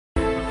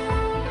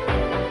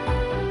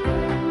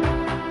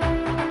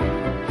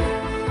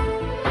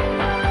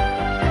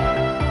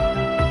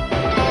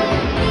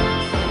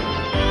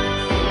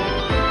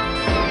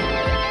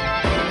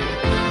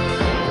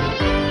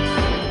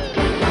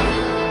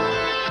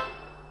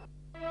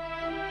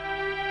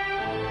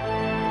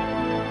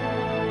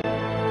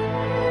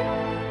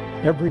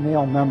Every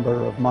male member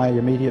of my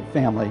immediate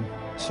family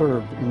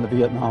served in the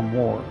Vietnam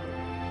War.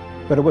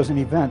 But it was an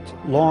event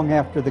long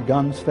after the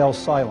guns fell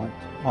silent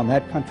on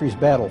that country's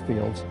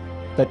battlefields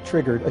that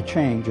triggered a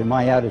change in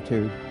my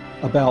attitude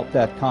about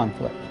that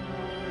conflict.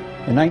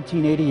 In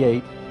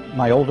 1988,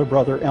 my older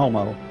brother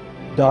Elmo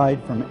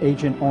died from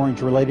Agent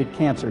Orange-related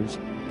cancers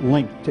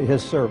linked to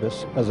his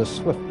service as a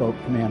swift boat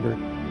commander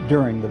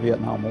during the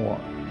Vietnam War.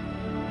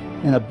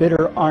 In a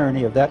bitter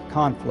irony of that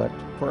conflict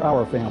for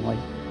our family,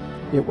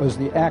 it was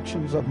the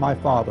actions of my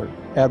father,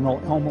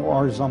 Admiral Elmo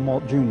R.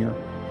 Zumwalt Jr.,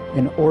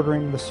 in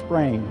ordering the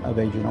spraying of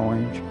Agent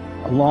Orange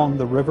along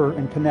the river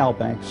and canal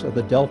banks of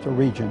the Delta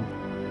region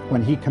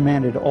when he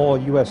commanded all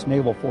U.S.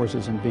 naval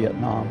forces in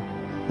Vietnam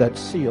that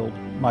sealed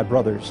my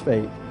brother's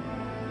fate.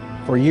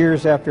 For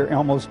years after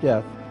Elmo's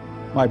death,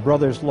 my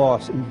brother's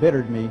loss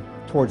embittered me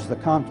towards the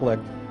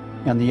conflict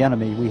and the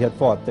enemy we had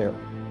fought there.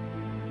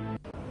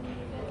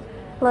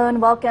 Hello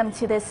and welcome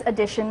to this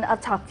edition of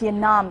Talk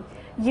Vietnam.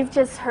 You've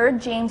just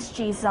heard James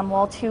G.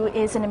 Zumwalt, who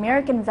is an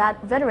American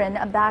veteran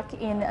back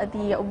in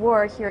the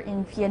war here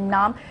in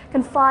Vietnam,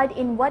 confide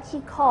in what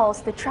he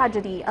calls the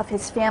tragedy of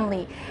his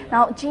family.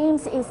 Now,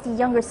 James is the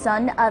younger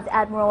son of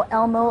Admiral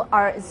Elmo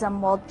R.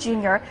 Zumwalt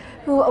Jr.,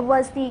 who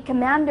was the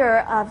commander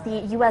of the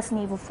U.S.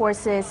 Naval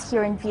Forces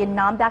here in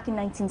Vietnam back in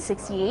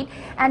 1968,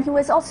 and he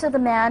was also the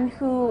man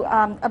who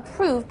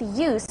approved the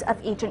use of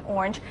Agent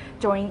Orange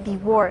during the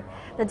war.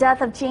 The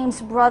death of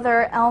James'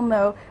 brother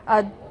Elmo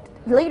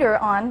later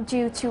on,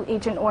 due to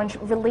Agent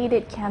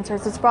Orange-related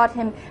cancers, has brought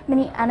him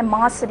many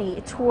animosity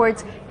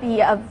towards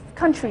the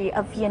country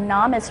of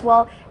Vietnam, as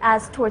well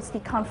as towards the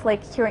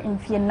conflict here in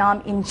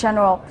Vietnam in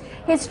general.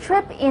 His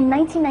trip in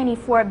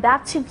 1994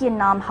 back to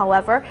Vietnam,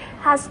 however,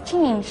 has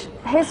changed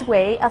his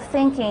way of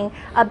thinking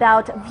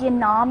about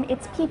Vietnam,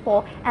 its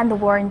people, and the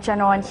war in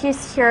general. And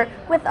he's here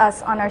with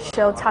us on our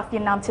show, Talk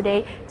Vietnam,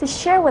 today to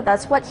share with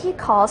us what he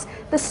calls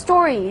the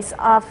stories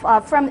of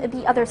from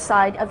the other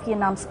side of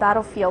Vietnam's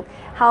battlefield,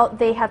 how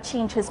they have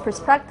changed his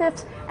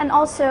perspectives, and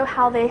also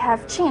how they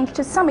have changed,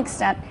 to some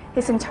extent,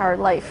 his entire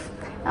life.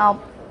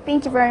 Now,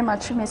 thank you very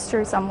much,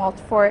 Mr. Zumwalt,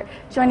 for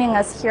joining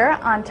us here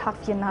on Talk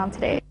Vietnam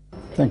today.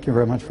 Thank you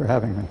very much for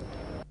having me.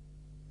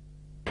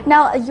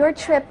 Now, your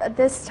trip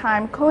this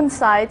time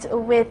coincides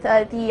with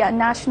the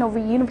National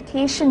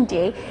Reunification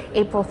Day,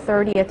 April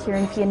 30th here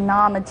in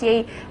Vietnam, a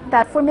day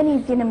that for many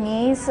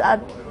Vietnamese,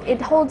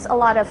 it holds a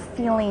lot of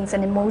feelings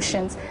and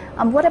emotions.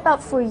 What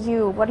about for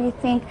you? What do you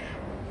think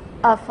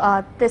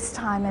of this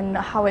time and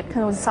how it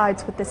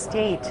coincides with this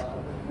date?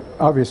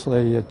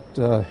 Obviously,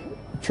 it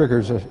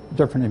triggers a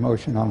different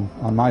emotion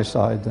on my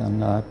side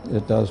than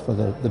it does for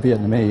the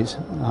Vietnamese.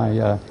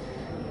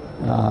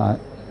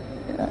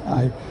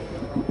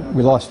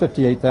 We lost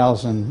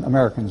 58,000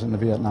 Americans in the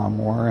Vietnam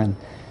War, and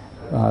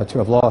to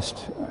have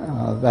lost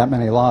that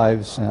many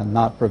lives and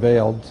not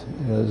prevailed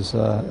is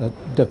a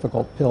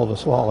difficult pill to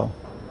swallow.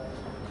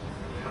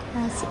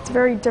 Yes, it's a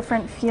very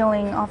different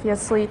feeling,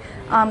 obviously.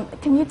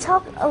 Can you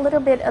talk a little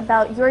bit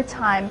about your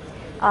time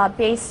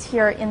based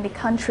here in the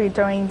country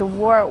during the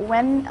war?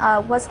 When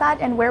was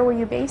that, and where were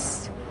you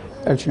based?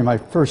 Actually, my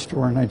first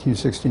tour in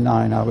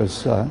 1969, I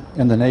was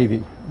in the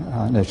Navy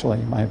initially.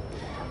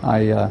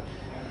 I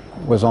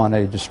was on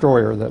a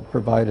destroyer that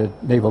provided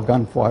naval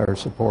gunfire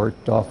support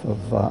off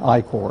of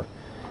I Corps.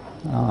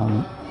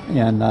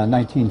 In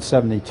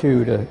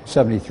 1972 to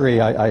 73,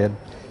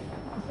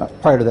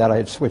 prior to that, I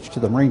had switched to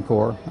the Marine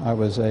Corps. I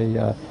was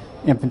a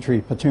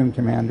infantry platoon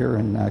commander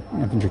and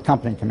infantry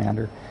company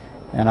commander,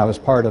 and I was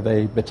part of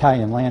a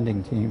battalion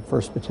landing team,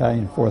 1st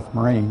Battalion, 4th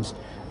Marines,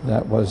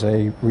 that was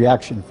a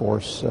reaction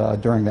force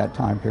during that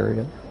time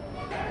period.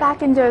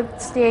 Back in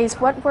those days,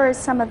 what were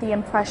some of the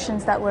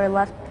impressions that were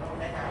left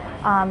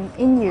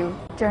in you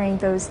during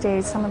those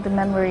days, some of the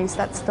memories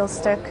that still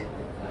stick?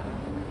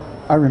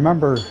 I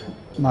remember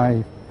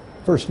my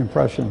first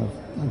impression of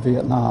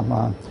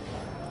Vietnam.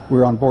 We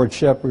were on board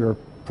ship, we were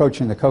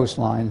approaching the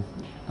coastline,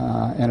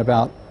 and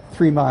about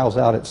 3 miles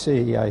out at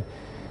sea, I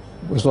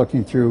was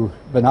looking through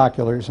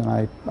binoculars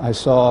and I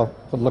saw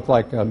what looked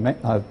like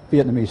a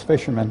Vietnamese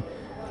fisherman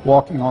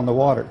walking on the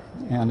water.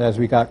 And as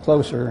we got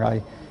closer,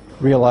 I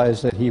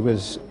realized that he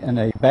was in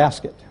a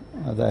basket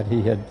that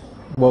he had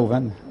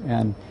woven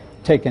and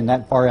taken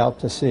that far out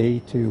to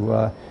sea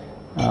to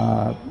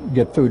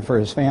get food for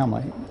his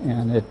family.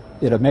 And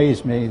it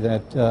amazed me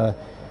that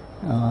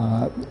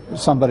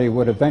somebody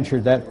would have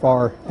ventured that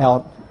far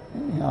out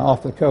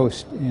off the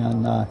coast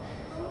in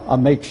a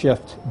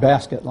makeshift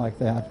basket like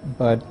that.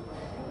 But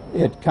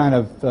it kind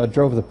of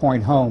drove the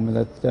point home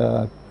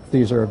that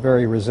these are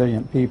very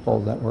resilient people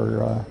that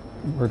we're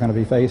going to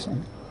be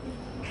facing.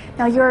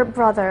 Now, your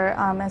brother,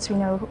 as we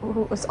know,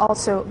 who was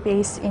also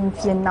based in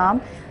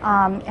Vietnam,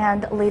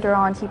 and later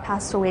on he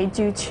passed away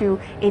due to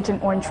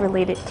Agent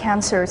Orange-related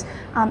cancers.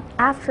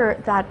 After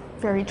that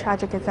very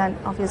tragic event,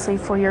 obviously,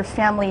 for your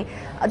family,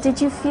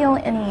 did you feel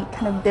any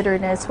kind of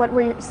bitterness? What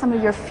were some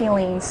of your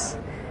feelings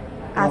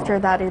after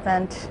that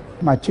event?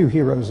 My two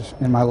heroes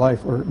in my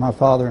life were my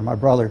father and my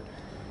brother.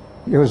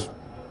 It was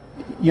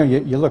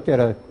you look at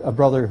a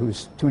brother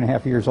who's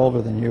 2.5 years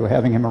older than you,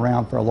 having him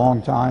around for a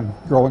long time,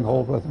 growing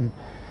old with him.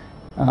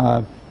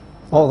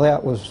 All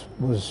that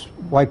was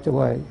wiped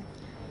away.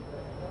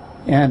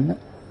 And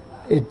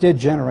it did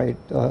generate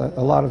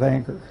a lot of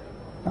anger.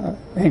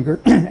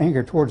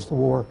 Anger towards the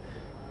war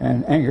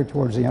and anger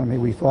towards the enemy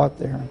we fought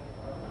there.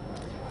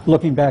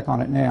 Looking back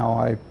on it now,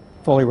 I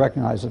fully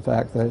recognize the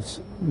fact that it's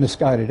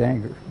misguided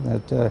anger,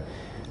 that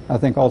I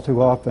think all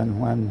too often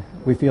when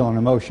we feel an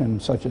emotion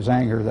such as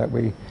anger that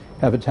we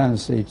have a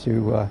tendency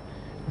to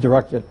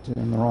direct it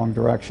in the wrong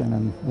direction,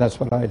 and that's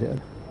what I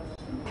did.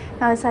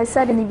 Now, as I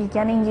said in the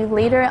beginning, you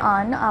later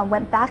on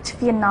went back to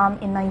Vietnam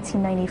in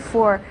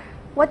 1994.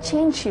 What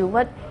changed you?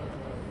 What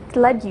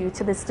led you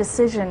to this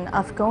decision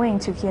of going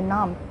to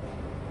Vietnam?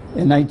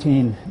 In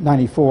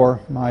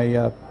 1994,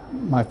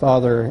 my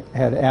father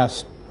had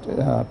asked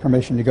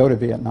permission to go to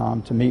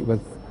Vietnam to meet with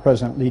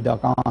President Lee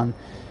Duc-an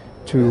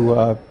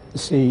to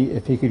see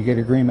if he could get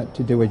agreement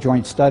to do a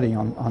joint study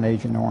on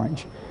Agent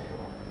Orange.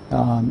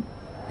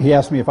 He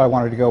asked me if I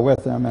wanted to go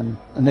with him, and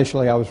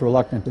initially I was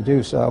reluctant to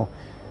do so,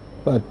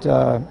 but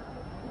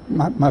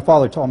my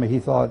father told me he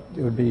thought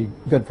it would be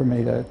good for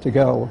me to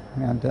go,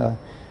 and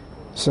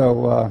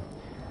so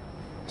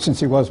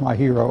since he was my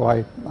hero,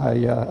 I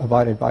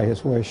abided by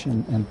his wish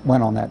and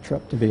went on that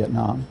trip to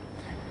Vietnam.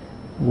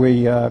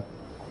 We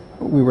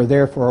were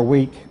there for a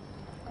week.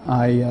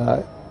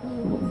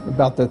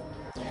 About the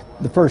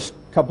first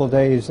couple of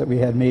days that we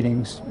had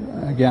meetings,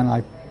 again,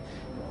 I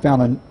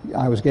found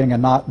I was getting a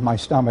knot in my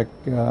stomach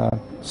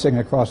sitting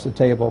across the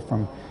table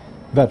from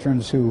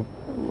veterans who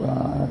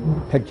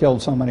had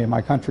killed so many of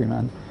my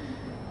countrymen.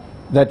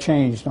 That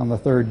changed on the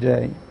third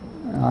day.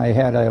 I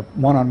had a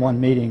one-on-one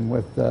meeting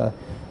with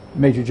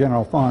Major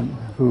General Fun,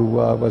 who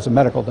was a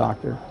medical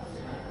doctor.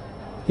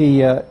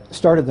 He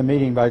started the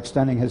meeting by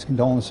extending his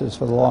condolences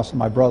for the loss of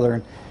my brother.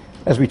 And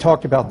as we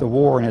talked about the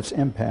war and its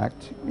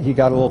impact, he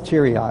got a little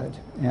teary-eyed,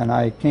 and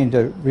I came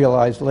to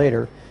realize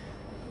later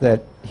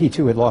that he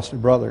too had lost a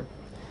brother.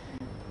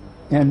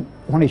 And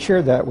when he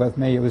shared that with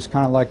me, it was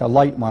kind of like a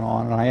light went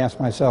on, and I asked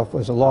myself,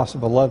 was the loss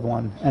of a loved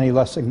one any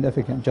less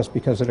significant just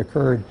because it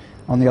occurred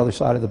on the other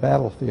side of the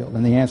battlefield?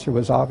 And the answer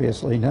was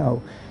obviously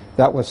no.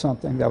 That was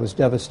something that was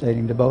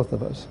devastating to both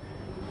of us.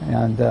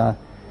 And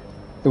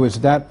it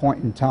was that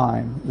point in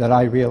time that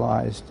I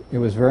realized it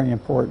was very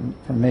important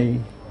for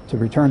me to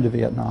return to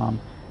Vietnam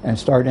and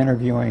start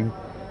interviewing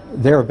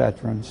their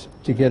veterans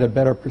to get a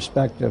better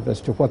perspective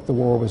as to what the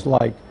war was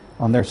like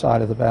on their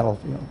side of the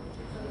battlefield.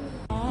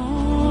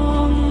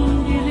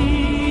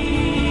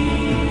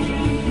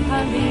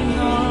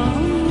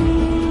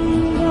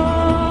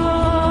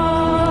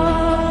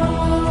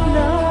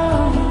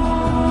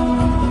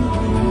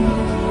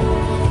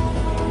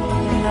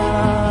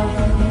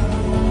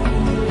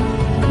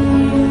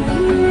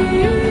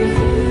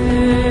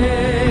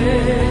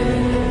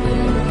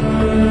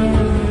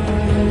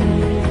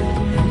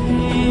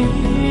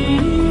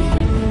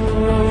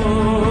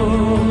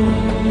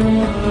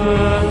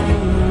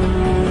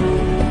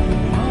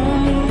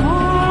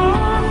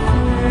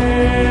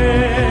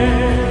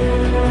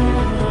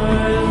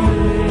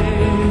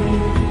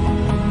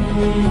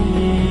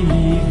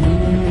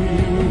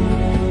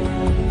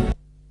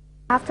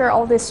 After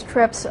all these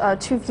trips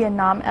to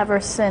Vietnam ever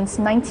since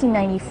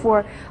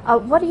 1994,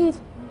 what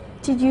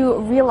did you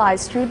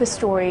realize through the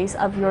stories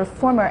of your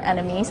former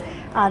enemies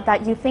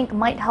that you think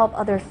might help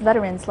other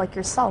veterans like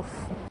yourself?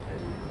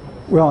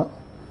 Well,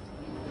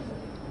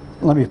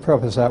 let me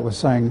preface that with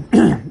saying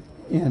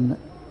in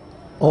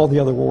all the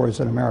other wars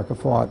that America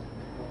fought,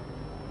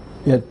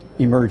 it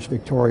emerged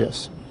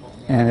victorious.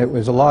 And it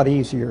was a lot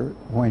easier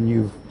when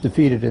you've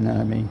defeated an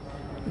enemy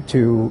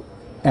to,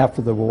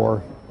 after the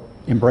war,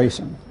 embrace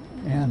him.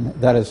 And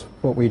that is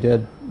what we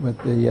did with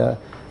the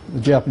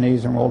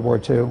Japanese in World War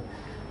II.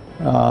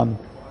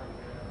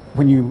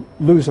 When you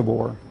lose a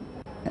war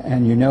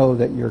and you know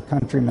that your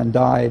countrymen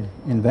died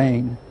in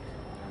vain,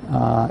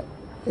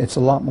 it's a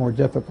lot more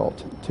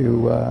difficult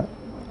to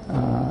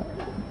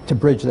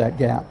bridge that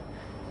gap.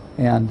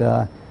 And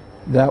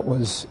that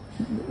was,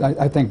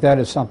 I think that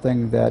is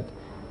something that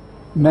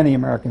many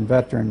American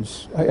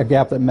veterans, a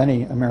gap that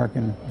many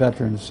American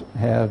veterans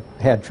have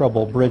had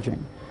trouble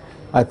bridging.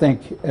 I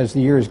think as the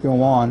years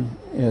go on,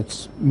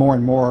 it's more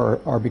and more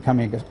are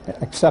becoming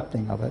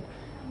accepting of it.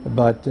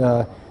 But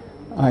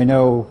I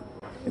know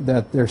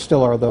that there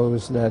still are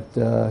those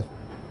that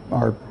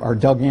are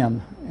dug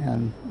in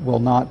and will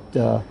not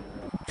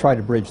try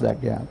to bridge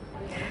that gap.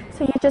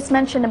 So you just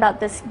mentioned about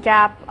this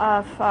gap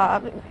of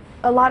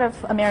a lot of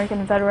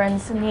American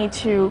veterans need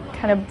to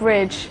kind of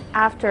bridge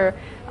after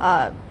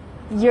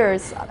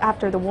years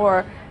after the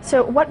war.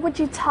 So what would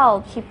you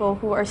tell people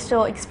who are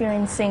still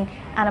experiencing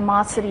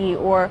animosity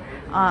or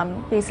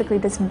basically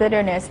this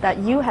bitterness that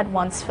you had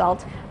once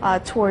felt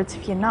towards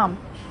Vietnam?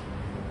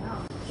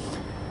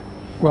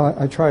 Well,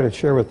 I try to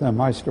share with them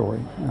my story.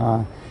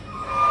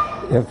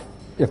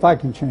 If I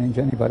can change,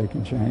 anybody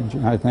can change,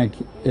 and I think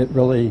it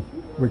really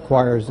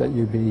requires that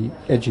you be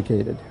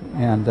educated,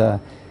 and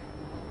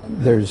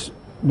there's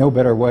no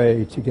better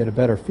way to get a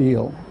better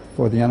feel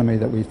for the enemy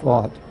that we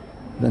fought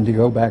than to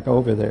go back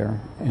over there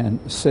and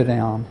sit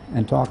down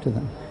and talk to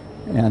them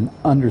and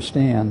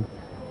understand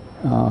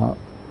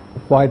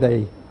why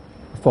they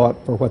fought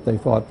for what they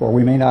fought for.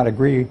 We may not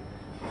agree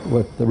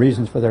with the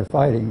reasons for their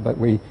fighting, but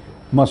we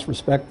must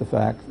respect the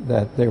fact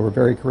that they were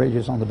very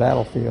courageous on the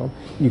battlefield.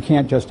 You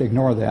can't just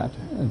ignore that.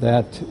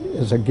 That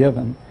is a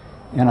given.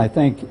 And I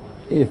think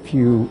if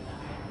you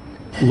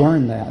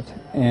learn that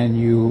and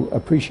you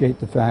appreciate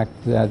the fact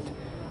that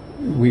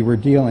we were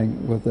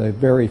dealing with a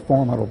very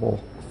formidable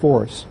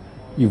force,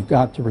 you've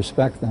got to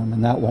respect them,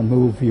 and that will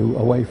move you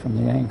away from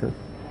the anger.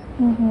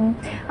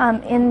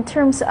 In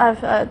terms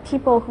of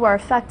people who are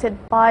affected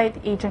by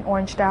the Agent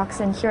Orange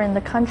dioxin here in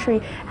the country,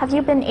 have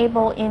you been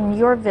able, in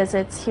your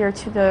visits here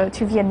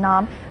to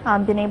Vietnam,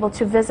 been able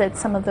to visit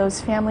some of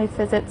those family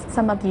visits,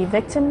 some of the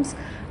victims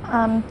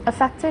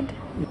affected?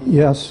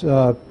 Yes,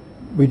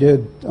 we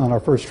did on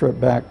our first trip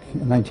back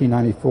in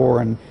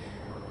 1994, and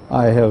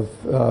I have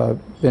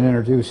been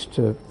introduced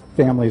to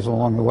families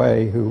along the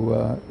way who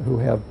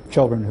have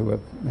children who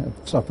have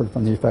suffered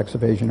from the effects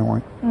of Agent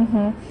Orange.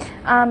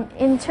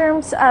 In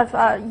terms of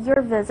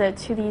your visit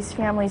to these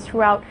families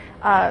throughout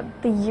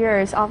the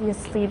years,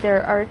 obviously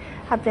there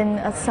have been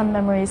some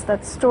memories,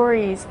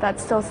 stories that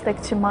still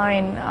stick to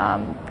mind.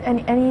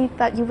 Any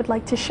that you would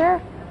like to share?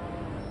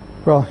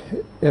 Well,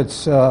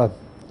 it's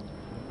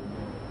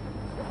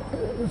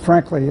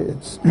frankly,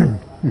 it's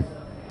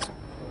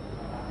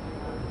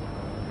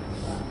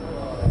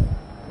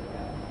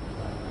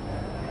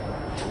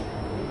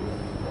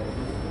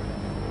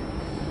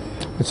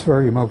it's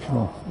very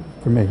emotional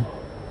for me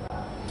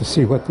to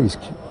see what these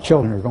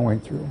children are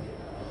going through.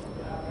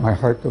 My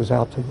heart goes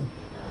out to them.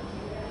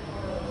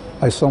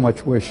 I so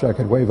much wish I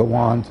could wave a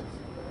wand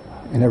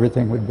and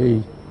everything would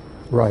be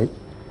right.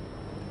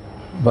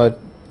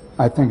 But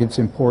I think it's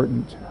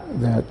important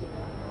that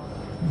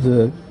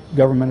the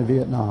government of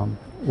Vietnam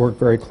work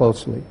very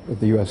closely with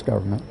the U.S.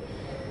 government.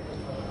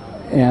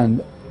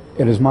 And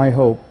it is my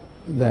hope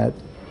that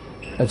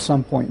at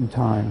some point in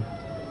time,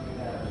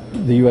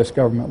 the U.S.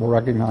 government will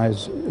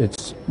recognize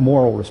its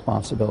moral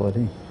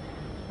responsibility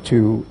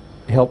to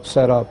help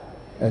set up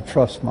a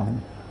trust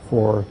fund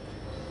for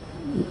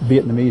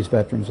Vietnamese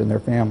veterans and their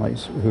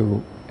families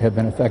who have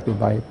been affected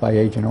by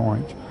Agent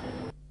Orange.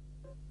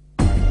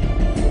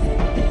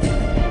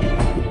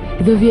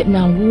 The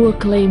Vietnam War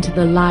claimed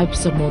the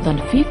lives of more than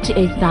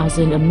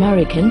 58,000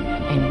 American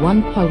and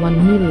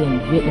 1.1 million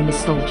Vietnamese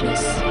soldiers.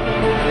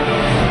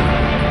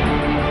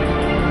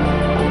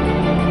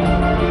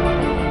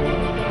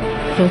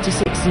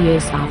 "36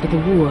 years after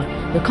the war,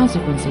 the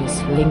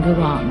consequences linger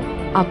on.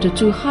 Up to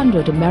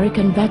 200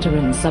 American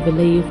veterans are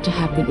believed to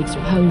have been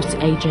exposed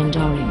to Agent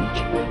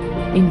Orange.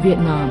 In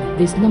Vietnam,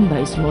 this number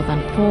is more than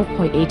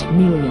 4.8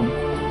 million.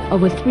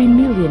 Over 3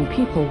 million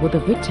people were the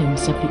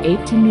victims of the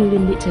 80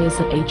 million liters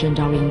of Agent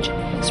Orange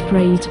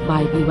sprayed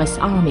by the U.S.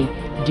 Army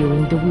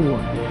during the war.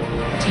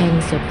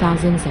 Tens of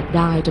thousands have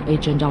died of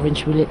Agent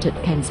Orange-related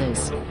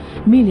cancers.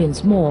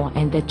 Millions more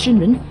and their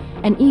children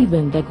and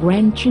even their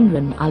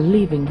grandchildren are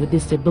living with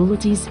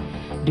disabilities,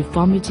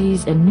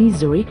 deformities and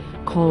misery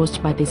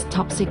caused by this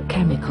toxic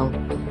chemical.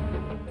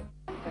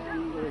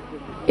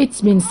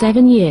 It's been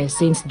 7 years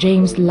since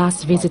James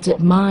last visited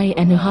Mai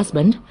and her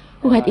husband,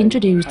 who had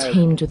introduced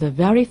him to the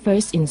very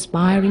first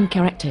inspiring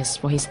characters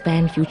for his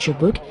then future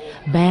book,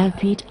 Bare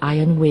Feet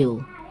Iron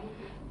Will.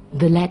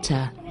 The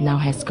latter now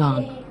has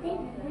gone.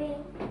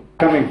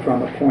 Coming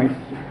from a point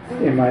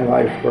in my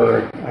life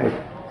where I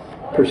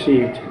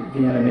perceived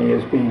the enemy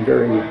as being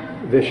very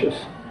vicious,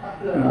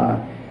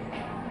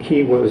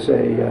 he was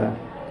a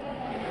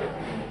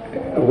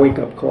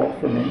wake-up call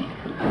for me.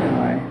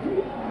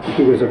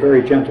 He was a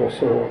very gentle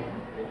soul,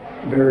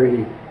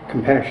 very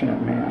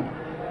compassionate man.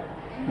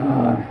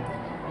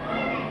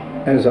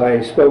 As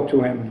I spoke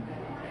to him,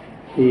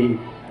 he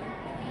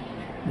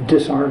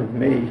disarmed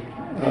me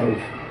of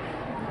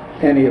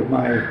any of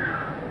my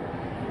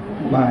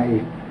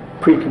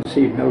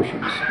preconceived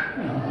notions,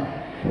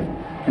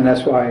 and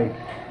that's why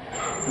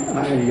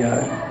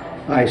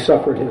I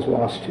suffered his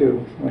loss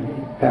too when he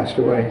passed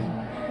away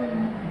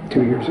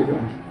 2 years ago.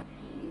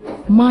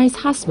 Mai's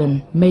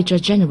husband, Major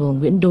General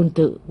Nguyễn Đôn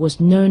Tự, was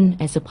known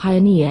as a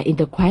pioneer in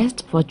the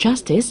quest for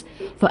justice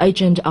for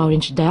Agent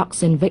Orange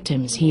dioxin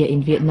victims here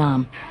in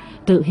Vietnam.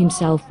 Tự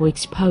himself was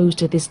exposed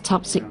to this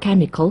toxic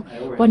chemical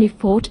when he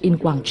fought in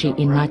Quảng Trị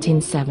in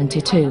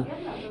 1972.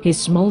 His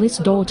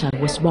smallest daughter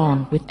was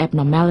born with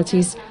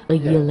abnormalities a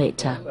year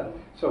later.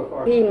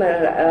 Khi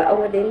mà ông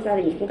ấy đến gia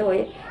đình chúng tôi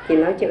ấy, thì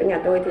nói chuyện với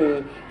nhà tôi thì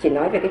chỉ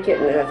nói về cái chuyện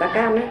da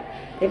cam ấy.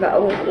 Thế và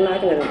ông ấy cũng nói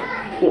rằng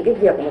những cái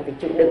việc mà phải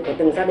chịu đựng của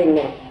từng gia đình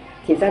một,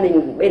 thì gia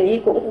đình bên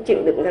ý cũng chịu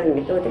đựng gia đình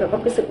với tôi, tức là có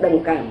cái sự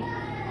đồng cảm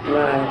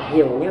và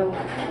hiểu nhau,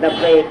 đặc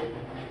về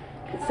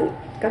sự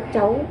các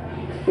cháu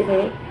như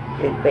thế,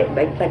 về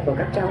bệnh tật của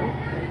các cháu.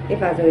 Thế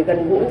và rồi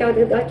gần gũi nhau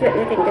nói chuyện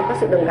như thành ra có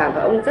sự đồng cảm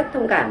và ông rất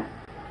thông cảm.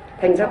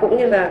 Thành ra cũng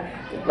như là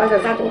bao giờ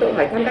ra chúng tôi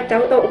hỏi thăm các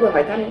cháu, tôi cũng vừa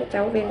hỏi thăm các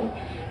cháu bên ấy.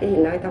 Thì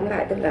nói tóm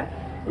lại tức là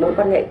mối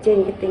quan hệ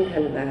trên cái tinh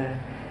thần là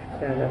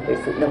với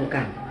sự đồng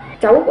cảm.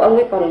 cháu của ông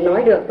ấy còn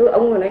nói được,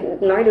 ông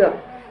nói được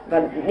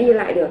và đi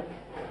lại được,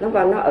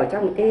 nó ở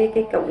trong một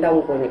cái cộng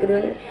đồng của những cái đứa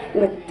ấy.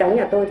 Nhưng mà cháu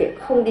nhà tôi thì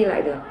không đi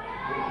lại được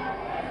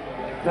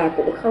và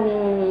cũng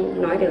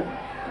không nói được,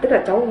 tức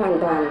là cháu hoàn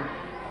toàn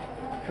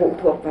phụ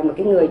thuộc vào một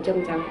cái người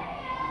trông cháu,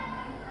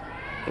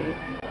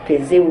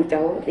 phải dìu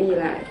cháu đi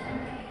lại,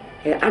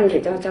 phải ăn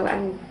phải cho cháu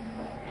ăn.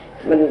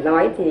 Mình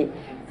nói thì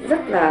rất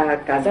là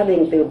cả gia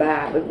đình từ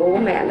bà với bố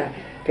mẹ là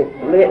phải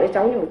luyện cho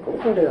cháu, nhưng mà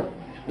cũng không được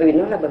vì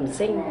nó là bẩm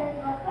sinh,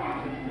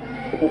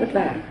 cũng vất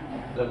vả.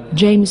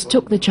 James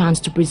took the chance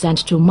to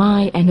present to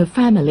Mai and her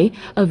family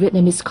a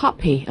Vietnamese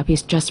copy of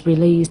his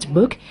just-released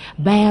book,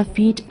 Bare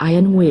Feet,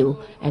 Iron Will,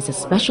 as a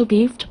special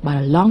gift by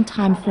a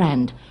long-time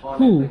friend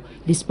who,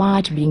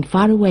 despite being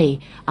far away,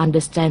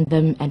 understands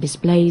them and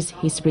displays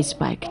his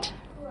respect.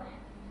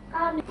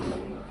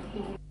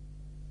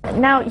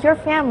 Now, your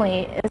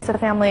family is a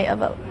family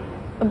of a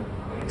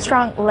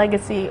strong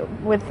legacy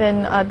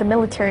within the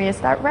military, is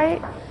that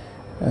right?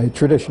 A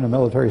tradition of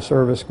military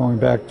service going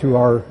back to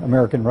our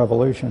American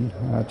Revolution,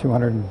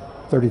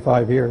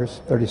 235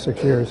 years,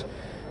 36 years.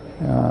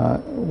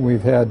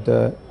 We've had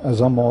a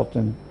Zumwalt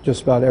in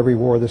just about every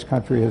war this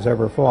country has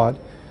ever fought.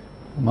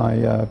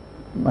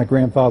 My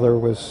grandfather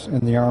was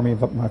in the Army,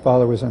 but my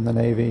father was in the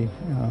Navy,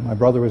 my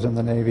brother was in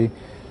the Navy,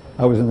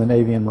 I was in the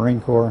Navy and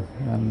Marine Corps,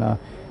 and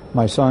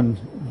my son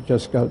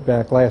just got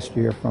back last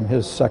year from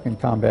his second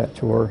combat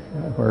tour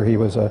where he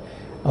was a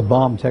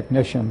bomb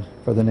technician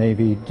for the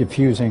Navy,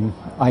 diffusing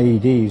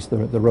IEDs,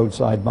 the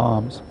roadside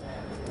bombs.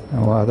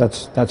 So,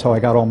 that's how I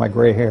got all my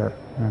gray hair.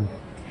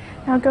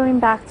 Now, going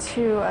back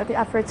to the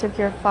efforts of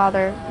your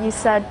father, you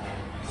said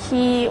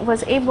he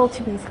was able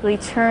to basically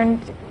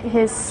turn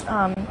his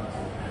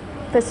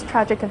this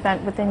tragic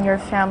event within your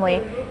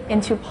family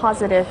into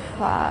positive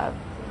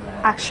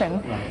action.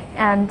 Right.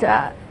 And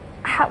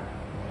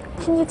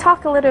can you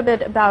talk a little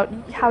bit about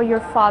how your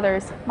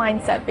father's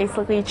mindset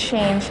basically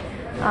changed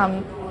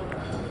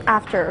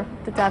after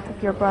the death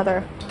of your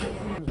brother?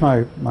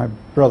 My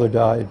brother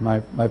died.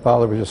 My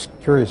father was just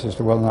curious as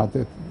to whether or not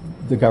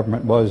the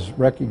government was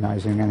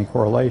recognizing any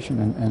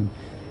correlation,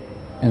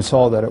 and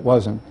saw that it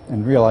wasn't,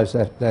 and realized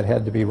that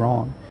had to be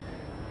wrong.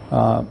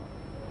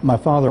 My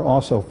father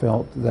also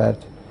felt that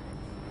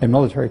a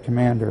military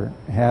commander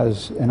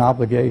has an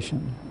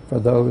obligation for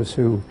those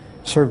who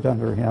served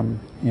under him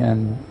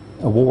in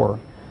a war.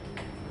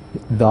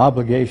 The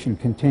obligation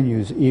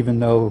continues even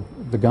though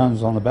the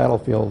guns on the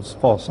battlefields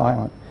fall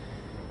silent.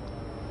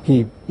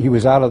 He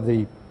was out of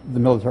the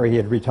military. He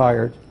had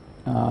retired.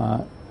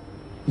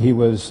 He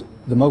was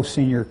the most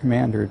senior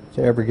commander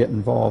to ever get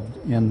involved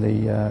in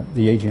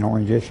the Agent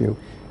Orange issue.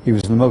 He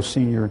was the most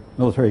senior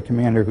military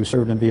commander who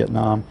served in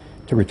Vietnam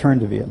to return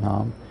to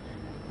Vietnam.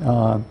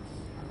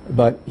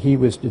 But he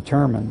was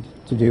determined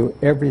to do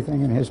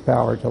everything in his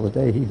power till the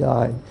day he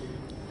died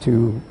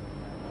to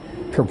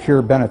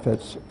procure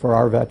benefits for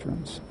our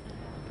veterans.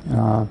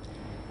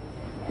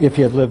 If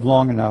he had lived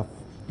long enough,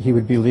 he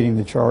would be leading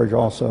the charge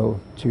also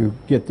to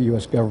get the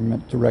U.S.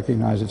 government to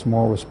recognize its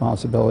moral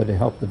responsibility to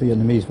help the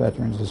Vietnamese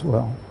veterans as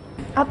well.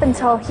 Up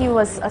until he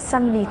was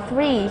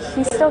 73,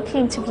 he still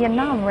came to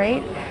Vietnam,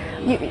 right?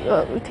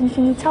 Can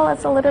you tell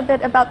us a little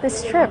bit about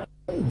this trip?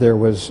 There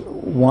was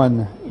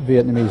one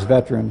Vietnamese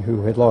veteran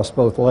who had lost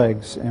both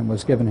legs and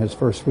was given his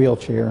first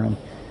wheelchair, and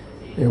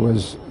it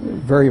was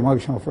very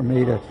emotional for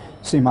me to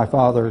see my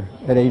father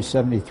at age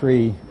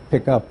 73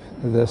 pick up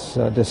this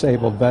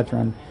disabled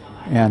veteran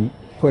and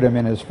put him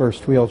in his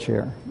first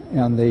wheelchair.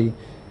 And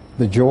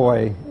the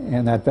joy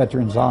in that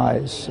veteran's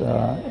eyes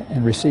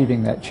in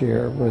receiving that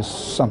chair was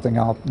something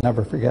I'll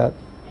never forget.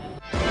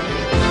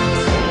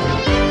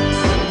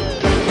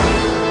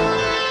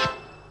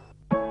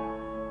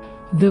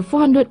 The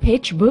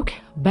 400-page book,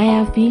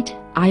 Bare Feet,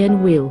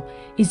 Iron Will,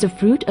 is the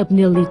fruit of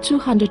nearly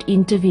 200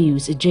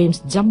 interviews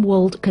James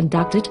Zumwalt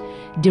conducted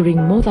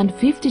during more than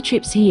 50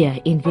 trips here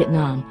in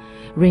Vietnam,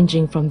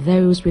 ranging from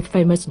those with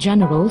famous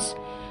generals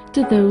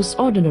to those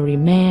ordinary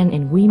men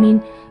and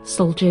women,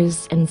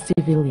 soldiers and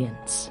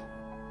civilians.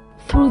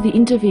 Through the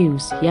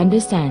interviews, he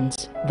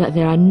understands that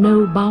there are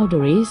no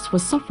boundaries for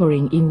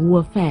suffering in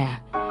warfare.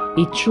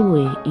 It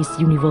truly is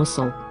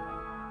universal.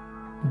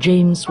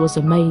 James was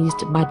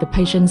amazed by the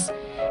patience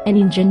and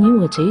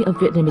ingenuity of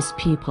Vietnamese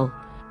people.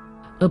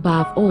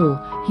 Above all,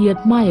 he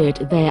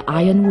admired their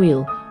iron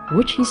will,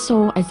 which he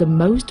saw as the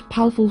most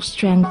powerful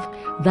strength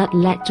that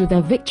led to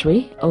their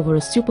victory over a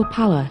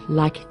superpower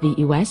like the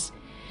US,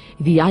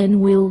 the iron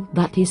will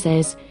that he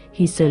says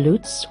he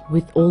salutes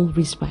with all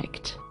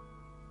respect.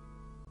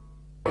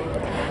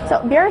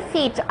 So, Bare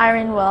Feet,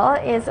 Iron Will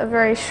is a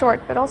very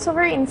short but also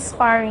very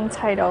inspiring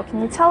title. Can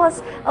you tell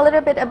us a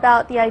little bit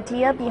about the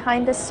idea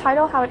behind this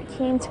title, how it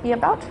came to be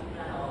about?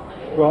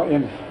 Well,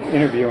 in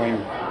interviewing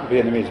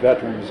Vietnamese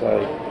veterans,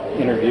 I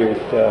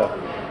interviewed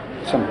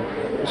some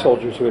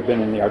soldiers who had been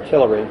in the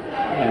artillery,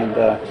 and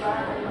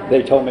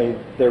they told me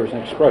there was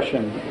an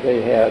expression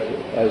they had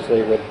as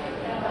they would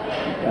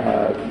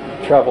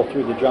travel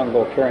through the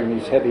jungle carrying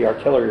these heavy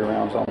artillery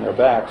rounds on their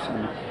backs,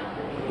 and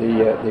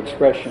the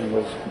expression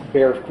was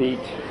bare feet,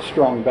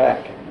 strong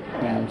back.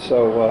 And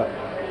so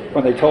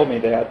when they told me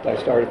that, I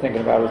started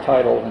thinking about a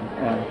title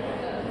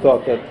and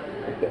thought that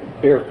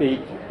Bare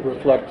Feet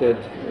reflected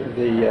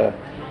the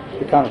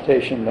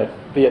connotation that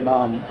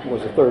Vietnam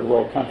was a third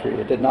world country.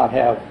 It did not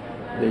have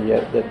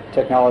the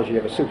technology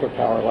of a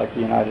superpower like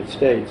the United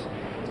States.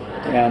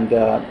 And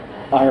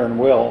Iron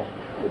Will,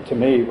 to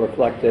me,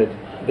 reflected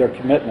their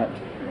commitment,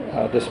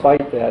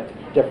 despite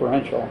that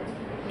differential,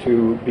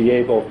 to be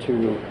able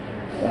to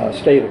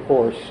stay the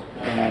course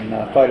and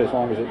fight as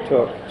long as it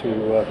took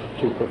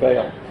to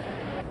prevail.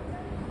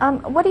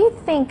 What do you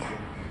think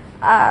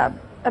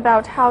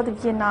about how the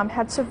Vietnam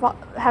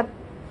had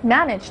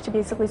managed to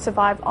basically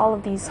survive all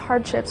of these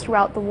hardships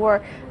throughout the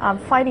war,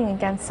 fighting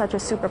against such a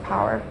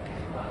superpower?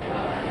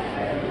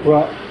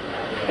 Well,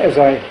 as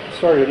I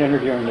started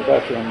interviewing the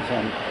veterans,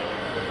 and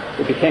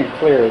it became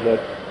clear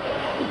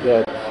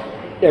that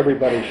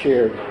everybody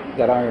shared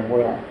that iron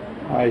will,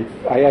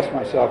 I asked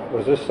myself,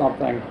 was this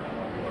something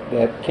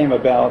that came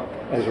about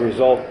as a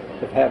result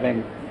of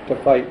having to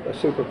fight a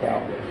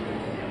superpower?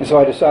 And so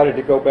I decided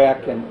to go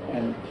back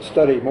and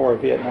study more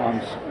of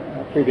Vietnam's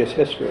previous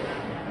history.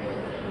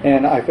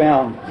 And I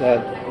found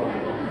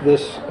that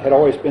this had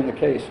always been the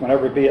case.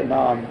 Whenever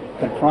Vietnam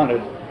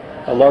confronted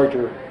a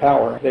larger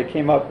power, they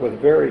came up with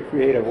very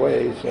creative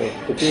ways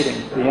of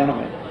defeating the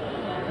enemy.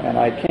 And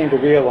I came to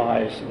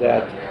realize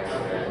that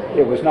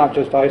it was not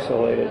just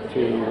isolated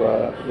to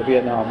the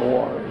Vietnam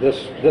War.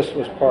 This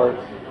was part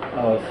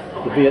of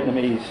the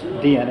Vietnamese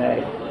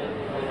DNA.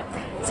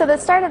 So the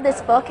start of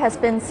this book has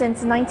been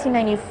since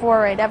 1994,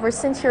 right? Ever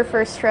since your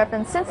first trip,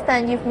 and since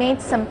then you've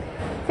made some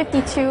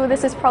 52.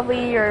 This is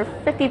probably your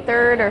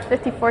 53rd or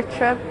 54th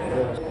trip.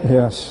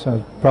 Yes,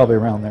 probably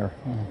around there.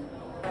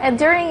 And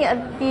during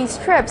these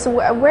trips,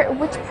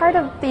 which part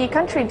of the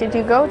country did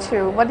you go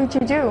to? What did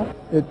you do?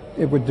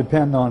 It would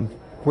depend on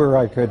where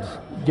I could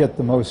get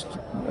the most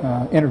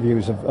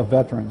interviews of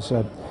veterans.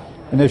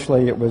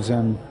 Initially it was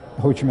in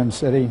Ho Chi Minh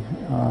City,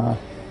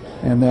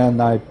 and then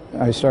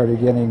I started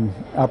getting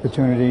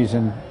opportunities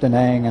in Da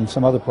Nang and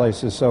some other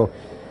places. So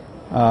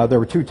there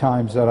were 2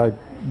 times that I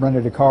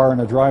rented a car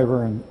and a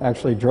driver and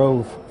actually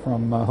drove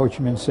from Ho Chi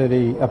Minh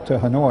City up to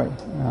Hanoi.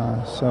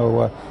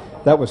 So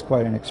that was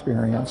quite an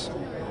experience.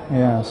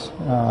 Yes,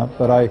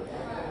 but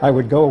I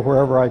would go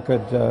wherever I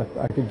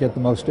could get the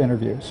most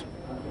interviews.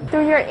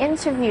 Through your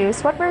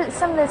interviews, what were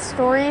some of the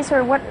stories,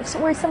 or what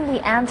were some of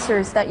the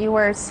answers that you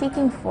were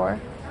seeking for?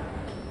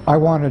 I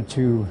wanted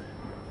to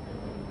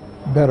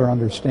better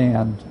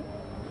understand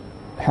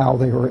how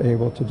they were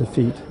able to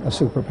defeat a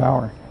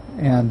superpower.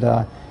 And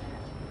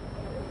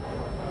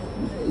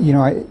you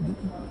know,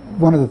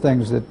 one of the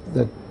things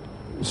that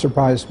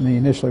surprised me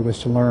initially was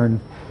to learn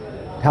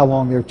how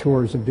long their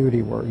tours of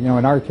duty were. You know,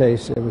 in our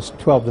case, it was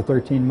 12 to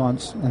 13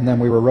 months, and then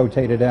we were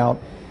rotated out,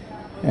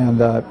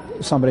 and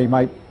somebody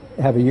might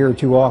have a year or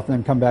 2 off and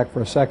then come back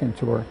for a second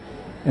tour.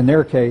 In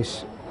their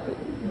case,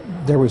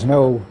 there was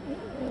no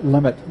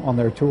limit on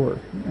their tour.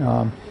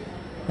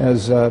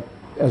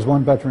 As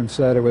one veteran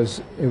said, it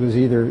was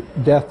either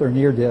death or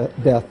near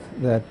death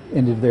that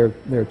ended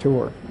their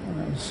tour.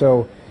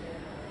 So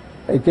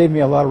it gave me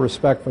a lot of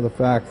respect for the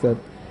fact that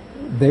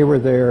they were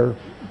there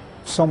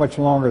so much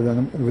longer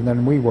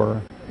than we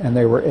were, and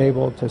they were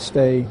able to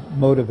stay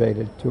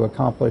motivated to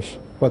accomplish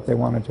what they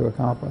wanted to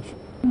accomplish.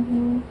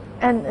 Mm-hmm.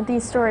 And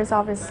these stories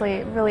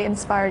obviously really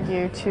inspired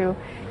you to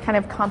kind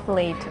of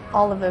compilate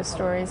all of those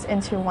stories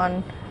into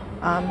one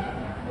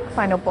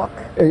final book.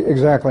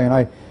 Exactly,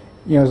 and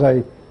as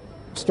I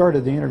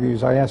started the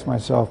interviews, I asked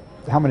myself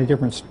how many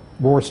different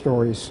war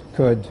stories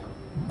could,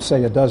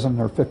 say, 12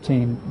 or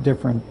 15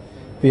 different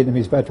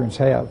Vietnamese veterans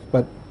have,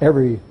 but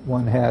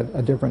everyone had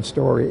a different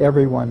story.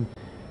 Everyone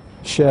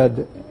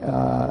shed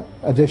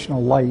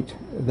additional light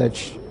that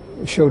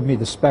showed me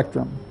the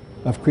spectrum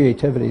of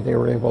creativity they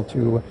were able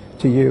to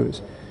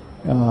use.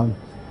 Would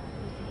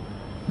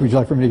you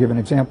like for me to give an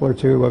example or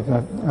two of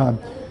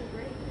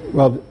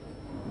well,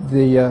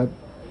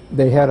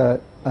 they had a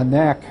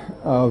knack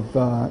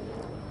of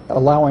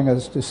allowing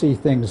us to see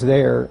things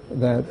there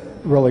that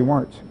really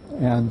weren't.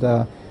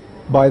 And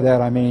by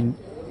that I mean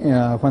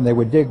when they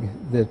would dig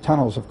the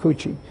tunnels of Cu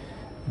Chi,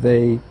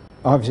 they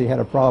obviously had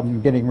a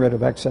problem getting rid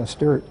of excess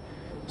dirt.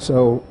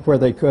 So where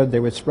they could, they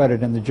would spread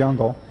it in the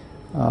jungle.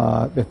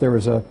 If there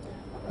was a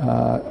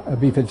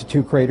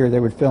B-52 crater, they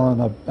would fill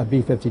in a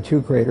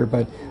B-52 crater,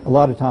 but a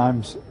lot of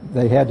times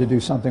they had to do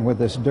something with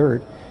this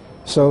dirt.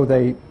 So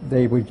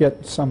they would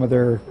get some of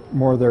their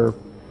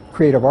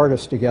creative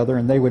artists together,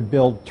 and they would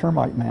build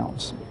termite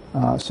mounds.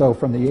 So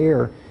from the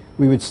air,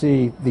 we would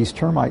see these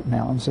termite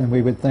mounds, and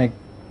we would think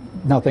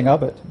nothing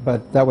of it,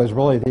 but that was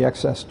really the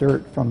excess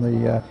dirt from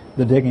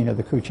the digging of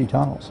the Cu Chi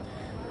tunnels.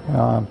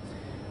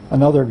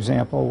 Another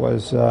example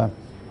was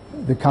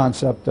the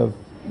concept of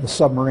the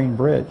submarine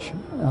bridge.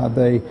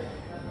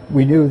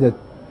 We knew that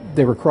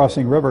they were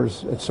crossing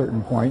rivers at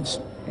certain points,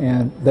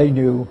 and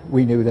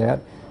we knew that,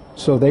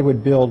 so they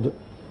would build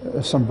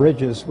some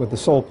bridges with the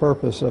sole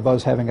purpose of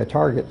us having a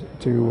target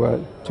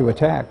to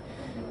attack.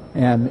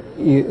 And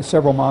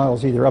several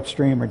miles either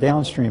upstream or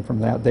downstream from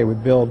that, they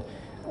would build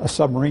a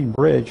submarine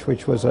bridge,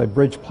 which was a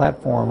bridge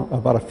platform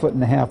about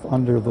 1.5 feet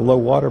under the low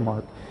water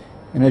mark.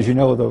 And as you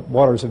know, the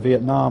waters of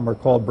Vietnam are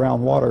called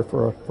brown water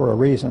for a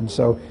reason.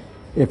 So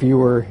if you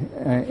were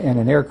in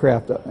an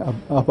aircraft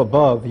up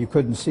above, you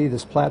couldn't see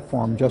this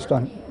platform.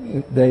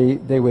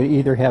 They would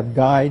either have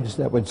guides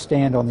that would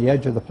stand on the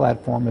edge of the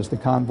platform as the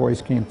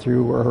convoys came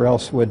through, or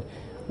else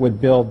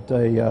would build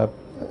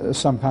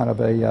some kind of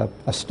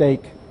a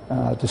stake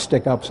to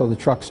stick up so the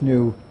trucks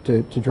knew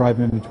to drive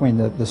in between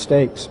the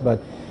stakes.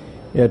 But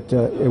it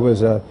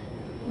was a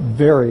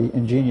very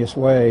ingenious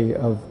way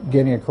of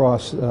getting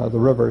across the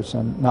rivers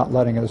and not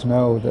letting us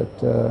know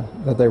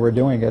that they were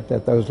doing it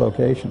at those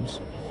locations.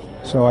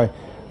 So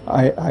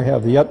I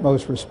have the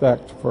utmost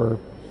respect for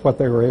what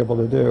they were able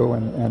to do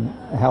and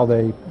how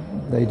they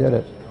did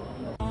it.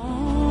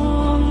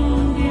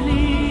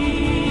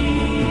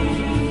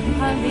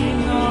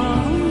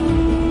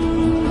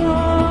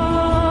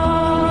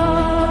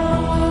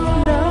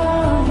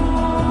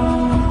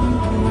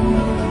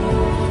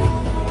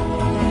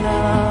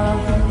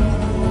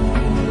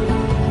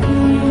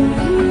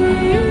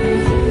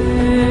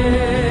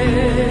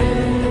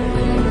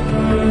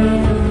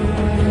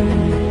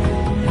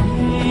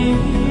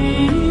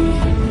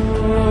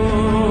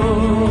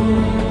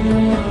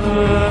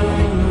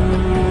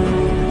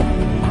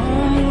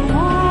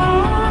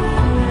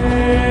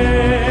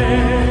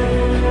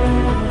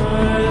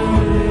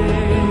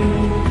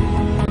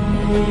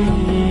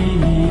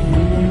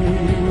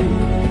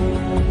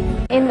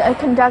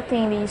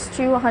 Conducting these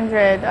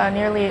 200,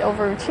 nearly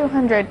over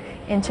 200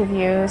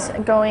 interviews,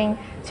 going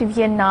to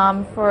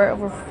Vietnam for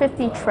over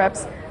 50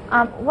 trips,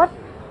 what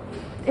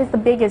is the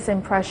biggest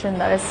impression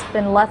that has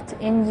been left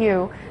in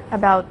you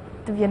about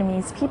the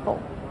Vietnamese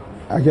people?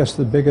 I guess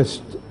the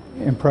biggest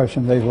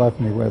impression they've left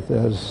me with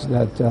is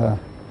that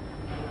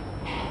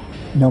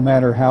no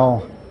matter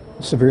how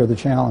severe the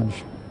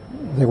challenge,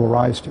 they will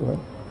rise to it.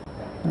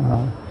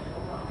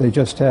 They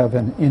just have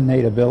an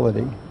innate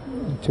ability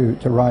to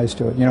rise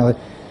to it. You know,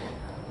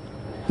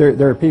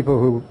 there are people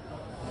who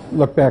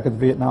look back at the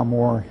Vietnam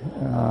War,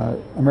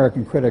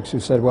 American critics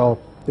who said,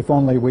 well, if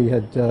only we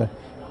had,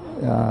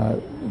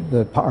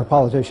 our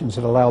politicians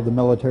had allowed the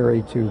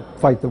military to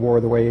fight the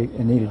war the way it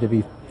needed to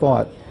be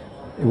fought,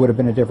 it would have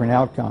been a different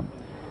outcome.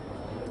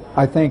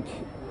 I think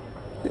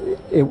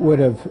it would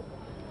have,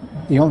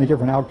 the only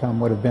different outcome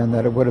would have been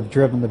that it would have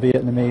driven the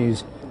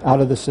Vietnamese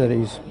out of the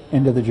cities,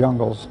 into the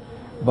jungles,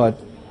 but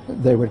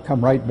they would come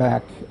right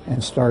back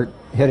and start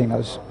hitting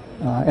us.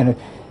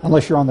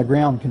 Unless you're on the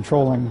ground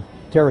controlling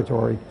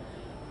territory,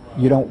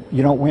 you don't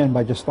win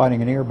by just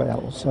fighting an air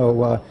battle.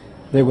 So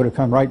they would have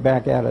come right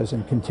back at us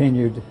and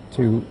continued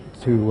to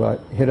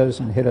hit us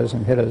and hit us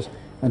and hit us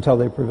until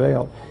they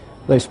prevailed.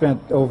 They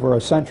spent over a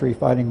century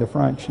fighting the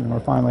French and were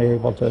finally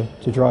able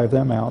to drive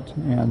them out.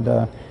 And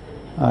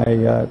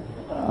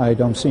I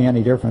don't see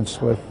any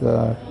difference with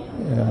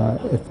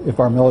if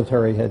our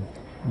military had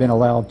been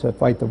allowed to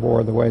fight the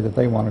war the way that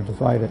they wanted to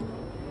fight it.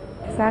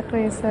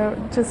 Exactly,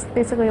 so just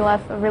basically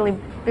left a really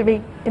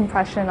big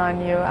impression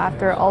on you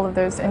after all of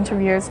those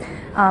interviews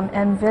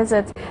and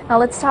visits. Now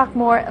let's talk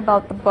more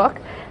about the book.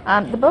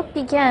 The book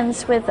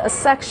begins with a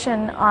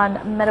section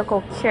on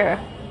medical cure.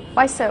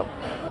 Why so?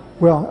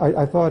 Well,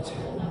 I thought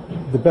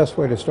the best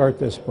way to start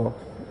this book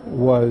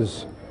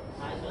was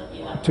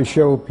to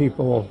show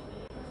people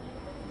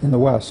in the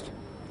West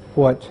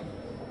what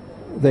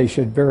they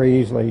should very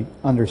easily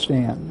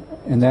understand,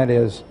 and that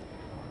is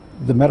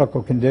the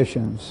medical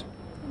conditions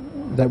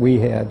that we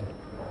had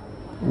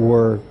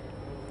were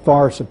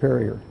far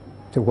superior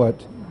to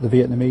what the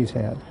Vietnamese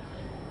had.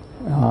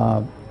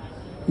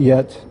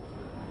 Yet,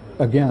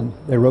 again,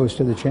 they rose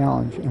to the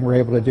challenge and were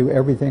able to do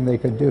everything they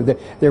could do.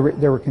 There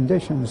were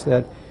conditions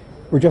that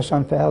were just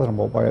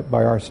unfathomable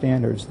by our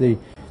standards.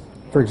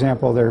 For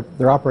example,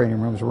 their operating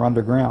rooms were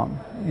underground,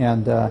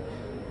 and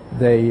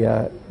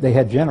they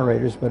had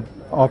generators, but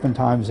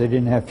oftentimes they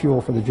didn't have fuel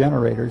for the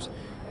generators,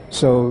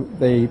 so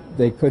they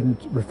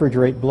couldn't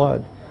refrigerate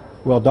blood.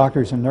 Well,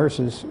 doctors and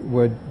nurses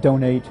would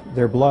donate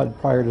their blood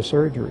prior to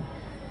surgery.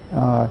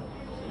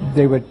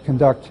 They would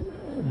conduct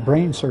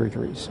brain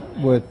surgeries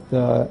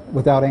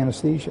without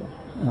anesthesia.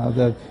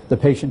 The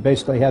patient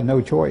basically had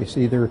no choice.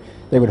 Either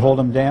they would hold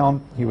him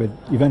down, he would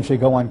eventually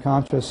go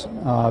unconscious,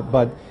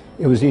 but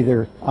it was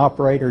either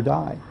operate or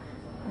die.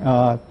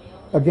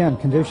 Again,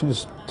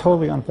 conditions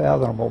totally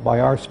unfathomable by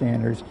our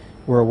standards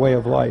were a way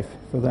of life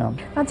for them.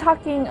 Now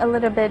talking a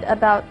little bit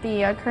about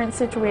the current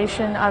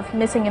situation of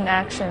missing in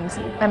actions,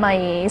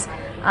 MIAs,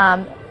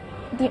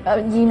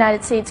 the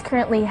United States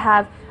currently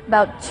have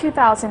about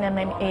 2,000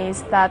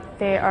 MIAs that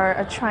they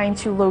are trying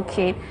to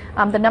locate.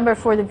 The number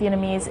for the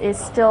Vietnamese is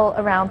still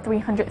around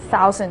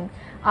 300,000.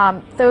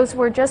 Those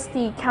were just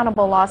the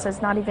countable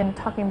losses, not even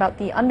talking about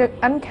the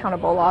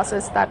uncountable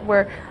losses that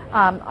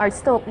are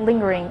still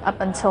lingering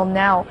up until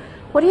now.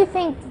 What do you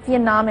think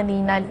Vietnam and the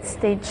United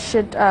States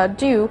should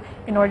do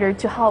in order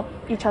to help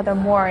each other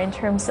more in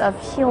terms of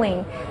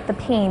healing the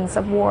pains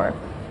of war?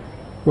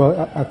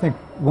 Well, I think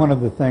one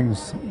of the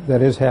things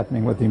that is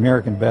happening with the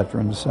American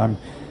veterans,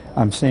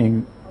 I'm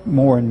seeing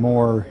more and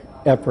more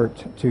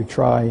effort to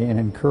try and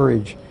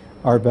encourage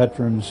our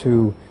veterans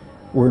who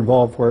were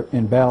involved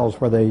in battles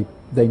where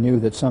they knew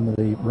that some of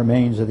the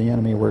remains of the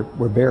enemy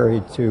were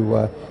buried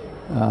to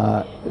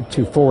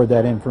forward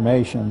that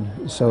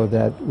information so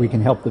that we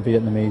can help the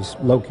Vietnamese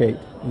locate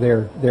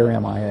their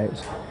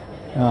MIAs.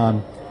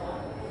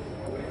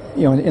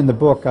 You know, in the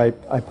book, I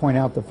point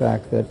out the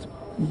fact that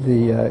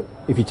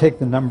if you take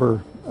the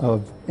number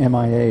of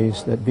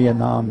MIAs that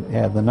Vietnam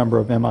had, the number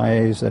of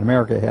MIAs that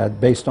America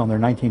had, based on their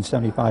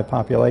 1975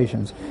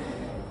 populations,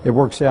 it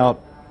works out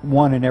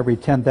 1 in every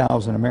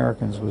 10,000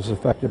 Americans was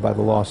affected by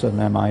the loss of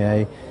an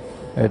MIA.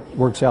 It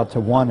works out to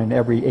 1 in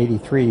every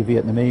 83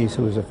 Vietnamese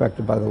who was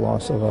affected by the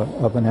loss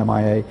of an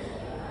MIA.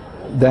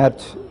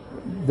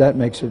 That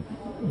makes it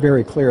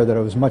very clear that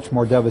it was much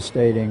more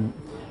devastating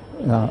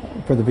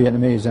for the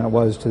Vietnamese than it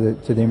was to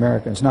the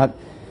Americans. Not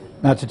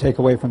to take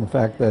away from the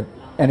fact that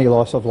any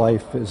loss of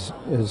life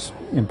is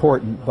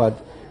important,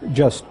 but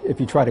just if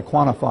you try to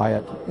quantify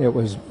it, it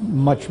was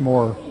much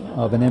more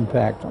of an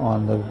impact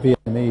on the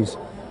Vietnamese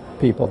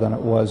people than it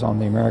was on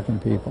the American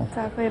people.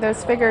 Exactly.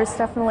 Those figures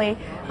definitely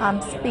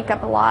speak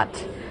up a lot.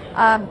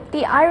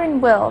 The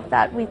iron will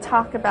that we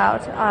talk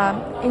about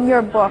in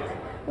your book,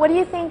 what do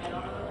you think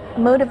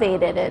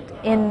motivated it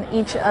in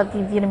each of the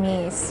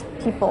Vietnamese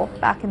people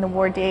back in the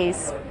war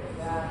days?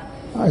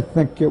 I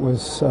think it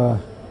was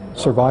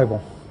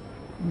survival.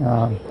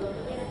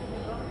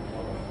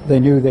 They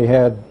knew they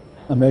had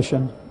a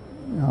mission.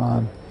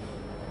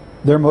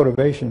 Their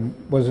motivation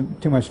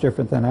wasn't too much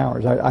different than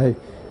ours.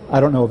 I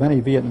don't know of any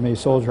Vietnamese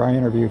soldier I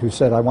interviewed who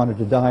said, I wanted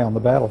to die on the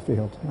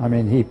battlefield. I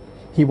mean,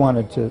 he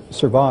wanted to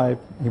survive.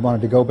 He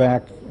wanted to go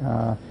back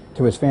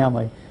to his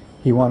family.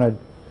 He wanted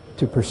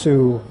to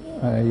pursue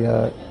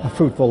a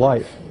fruitful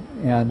life.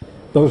 And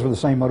those were the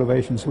same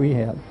motivations we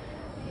had.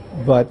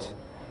 But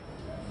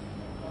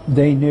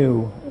they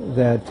knew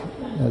that,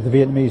 the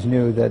Vietnamese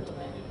knew that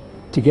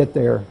to get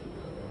there,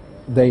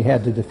 they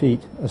had to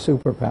defeat a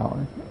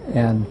superpower.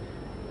 And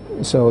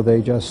so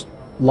they just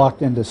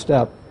locked into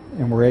step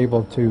and were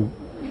able to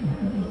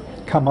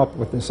come up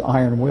with this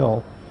iron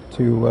will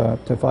to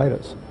fight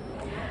us.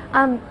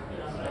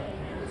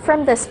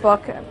 From this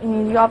book,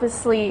 you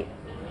obviously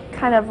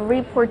kind of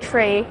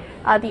reportray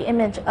the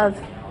image of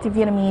the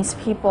Vietnamese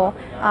people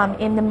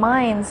in the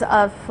minds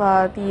of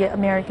the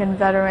American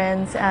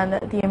veterans and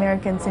the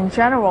Americans in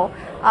general.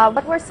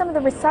 What were some of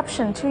the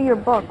reception to your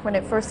book when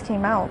it first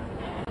came out?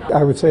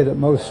 I would say that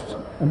most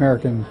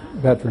American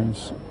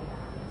veterans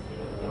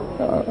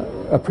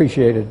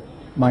appreciated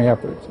my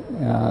effort.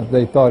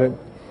 They thought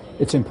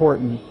it's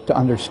important to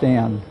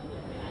understand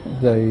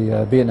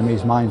the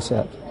Vietnamese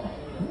mindset.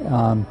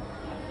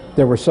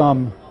 There were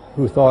some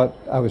who thought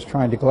I was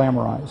trying to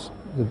glamorize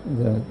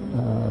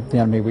the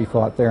enemy we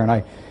fought there, and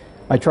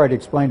I tried to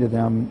explain to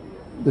them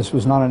this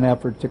was not an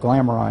effort to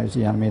glamorize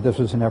the enemy, this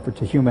was an effort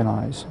to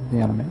humanize the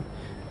enemy.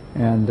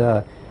 And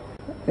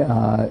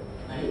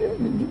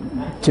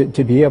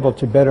to be able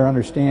to better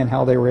understand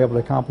how they were able to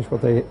accomplish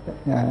what they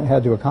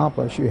had to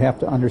accomplish, you have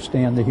to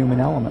understand the human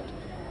element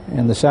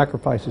and the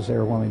sacrifices they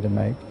were willing to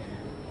make.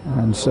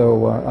 And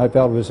so I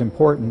felt it was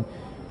important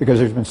because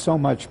there's been so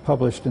much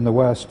published in the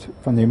West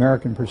from the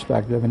American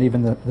perspective and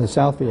even the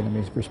South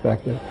Vietnamese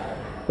perspective.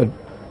 But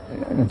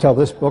until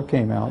this book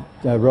came out,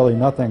 really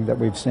nothing that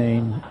we've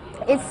seen.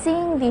 Is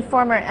seeing the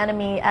former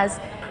enemy as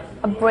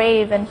a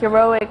brave and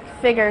heroic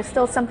figure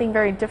still something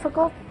very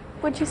difficult,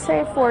 would you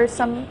say, for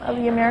some of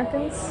the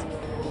Americans?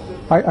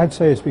 I'd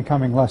say it's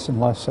becoming less and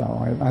less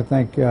so. I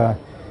think,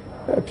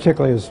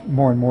 particularly as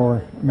more and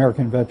more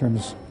American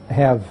veterans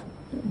have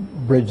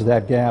bridged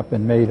that gap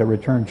and made a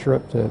return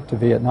trip to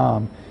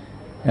Vietnam,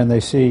 and they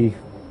see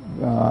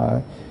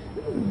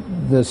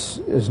this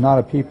is not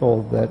a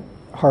people that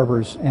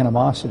harbors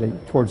animosity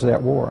towards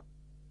that war.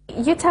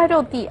 You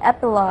titled the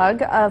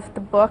epilogue of the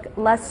book,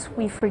 Lest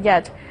We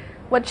Forget.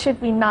 What should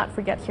we not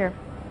forget here?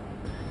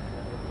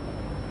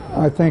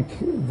 I think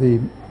the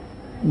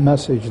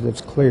message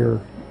that's clear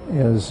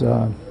is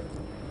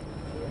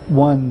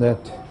one that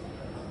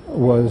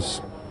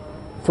was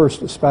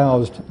first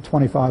espoused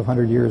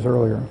 2,500 years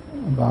earlier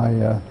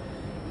by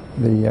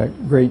the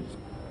great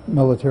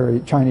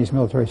Chinese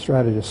military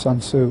strategist Sun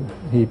Tzu.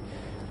 He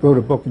wrote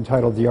a book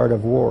entitled The Art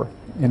of War,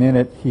 and in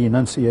it he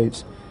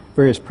enunciates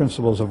various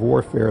principles of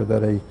warfare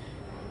that a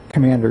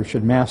commander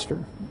should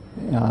master.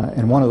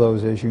 And one of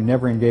those is you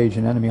never engage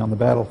an enemy on the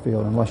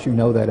battlefield unless you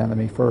know that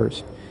enemy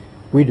first.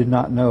 We did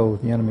not know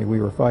the enemy we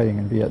were fighting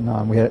in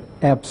Vietnam. We had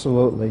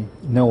absolutely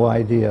no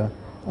idea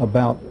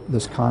about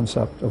this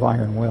concept of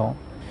iron will.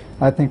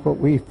 I think what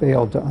we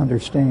failed to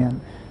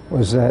understand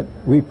was that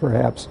we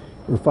perhaps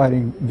were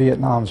fighting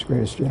Vietnam's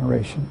greatest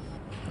generation.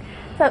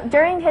 So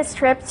during his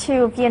trip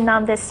to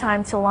Vietnam this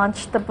time to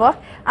launch the book,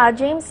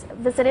 James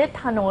visited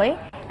Hanoi,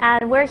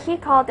 and where he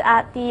called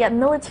at the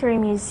Military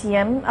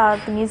Museum,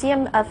 the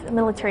Museum of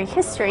Military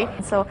History.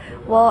 So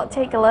we'll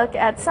take a look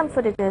at some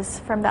footages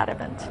from that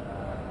event.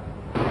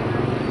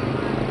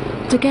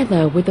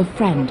 Together with a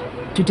friend,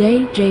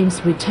 today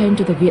James returned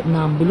to the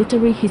Vietnam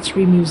Military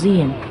History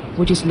Museum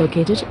which is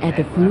located at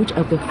the foot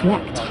of the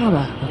Flag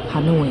Tower of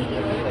Hanoi.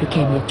 He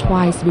came here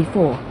twice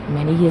before,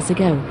 many years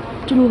ago,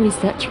 to do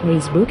research for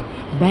his book,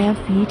 Bare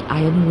Feet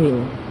Iron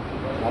Will.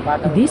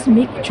 This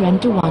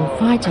MiG-21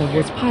 fighter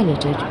was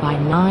piloted by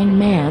 9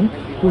 men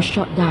who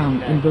shot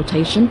down in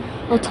rotation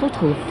a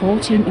total of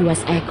 14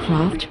 U.S.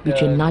 aircraft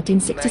between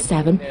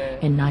 1967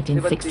 and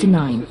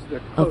 1969.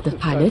 Of the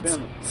pilots,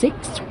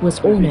 6 was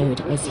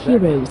honored as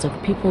heroes of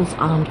People's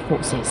Armed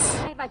Forces.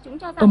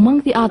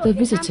 Among the other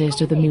visitors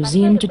to the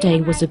museum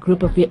today was a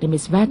group of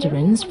Vietnamese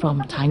veterans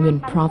from Thái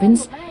Nguyên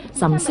province,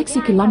 some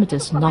 60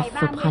 kilometers north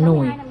of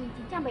Hanoi.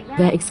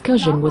 Their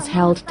excursion was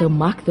held to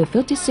mark the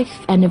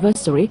 36th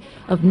anniversary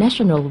of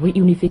National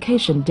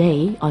Reunification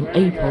Day on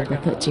April the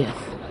 30th.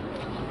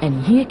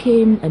 And here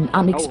came an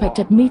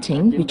unexpected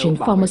meeting between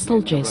former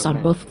soldiers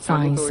on both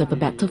sides of the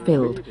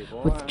battlefield,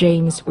 with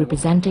James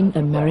representing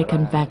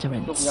American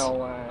veterans.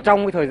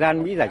 Trong cái thời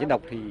gian Mỹ giải chất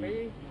độc thì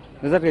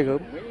nó rất ghê gớm,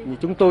 nhưng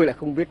chúng tôi lại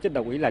không biết chất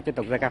độc ấy là chất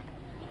độc da cam.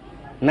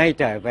 Nay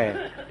trở về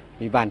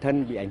thì bản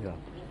thân bị ảnh hưởng,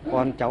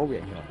 con cháu bị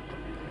ảnh hưởng.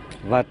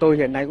 Và tôi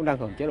hiện nay cũng đang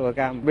hưởng chất độc da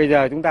cam. Bây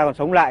giờ chúng ta còn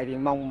sống lại thì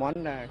mong muốn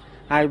là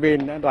hai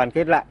bên đã đoàn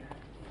kết lại,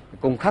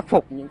 cùng khắc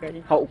phục những cái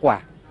hậu quả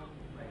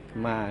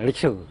mà lịch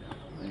sử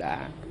đã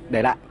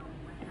để lại.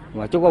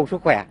 Và chúc ông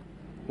sức khỏe,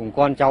 cùng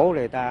con cháu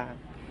để ta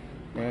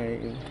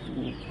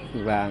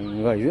và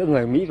giữa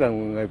người Mỹ và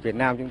người Việt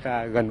Nam chúng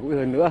ta gần gũi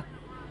hơn nữa.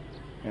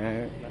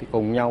 Thì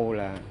cùng nhau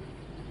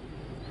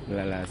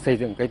là xây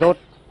dựng cái tốt,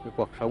 cái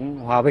cuộc sống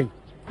hòa bình.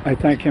 I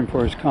thank him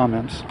for his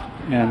comments,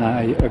 and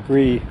I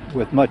agree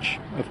with much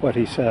of what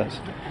he says.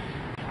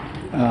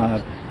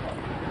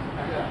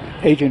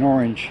 Agent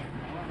Orange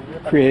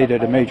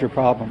created a major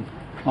problem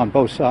on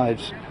both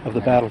sides of the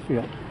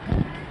battlefield.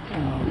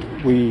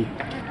 We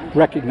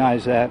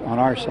recognize that on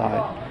our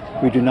side.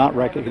 We do not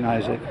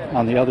recognize it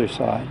on the other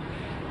side.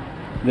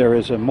 There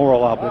is a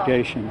moral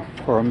obligation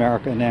for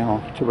America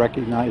now to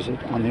recognize it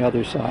on the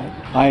other side.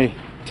 I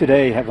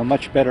today have a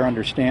much better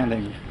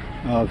understanding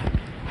of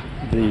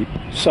the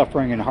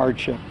suffering and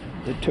hardship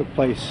that took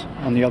place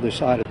on the other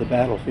side of the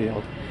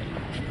battlefield.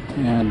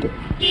 And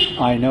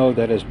I know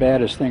that as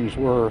bad as things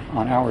were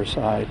on our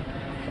side,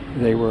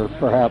 they were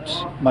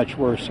perhaps much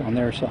worse on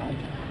their side.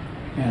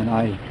 And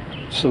I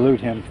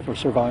salute him for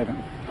surviving.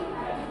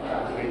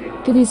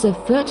 It is the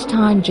third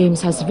time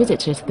James has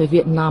visited the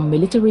Vietnam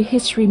Military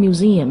History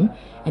Museum,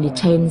 and it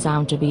turns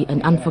out to be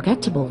an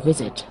unforgettable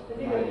visit.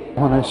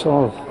 When I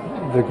saw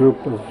the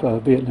group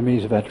of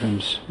Vietnamese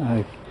veterans,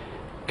 I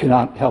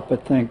cannot help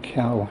but think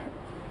how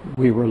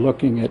we were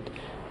looking at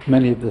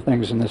many of the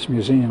things in this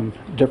museum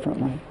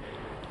differently.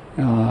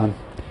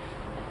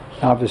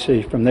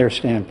 Obviously, from their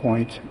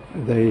standpoint,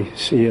 they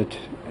see it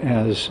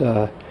as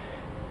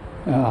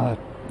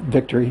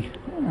victory.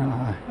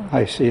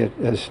 I see it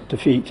as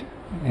defeat.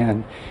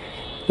 And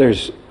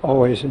there's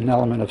always an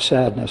element of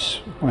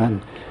sadness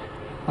when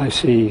I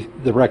see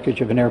the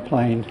wreckage of an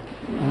airplane,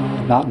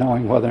 not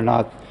knowing whether or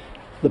not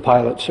the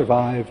pilot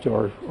survived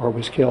or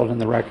was killed in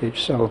the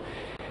wreckage. So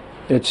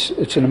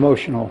it's an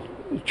emotional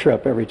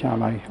trip every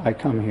time I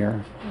come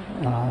here.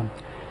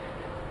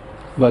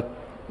 But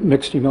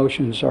mixed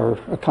emotions are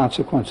a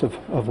consequence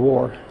of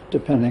war,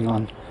 depending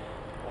on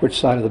which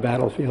side of the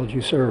battlefield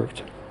you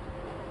served.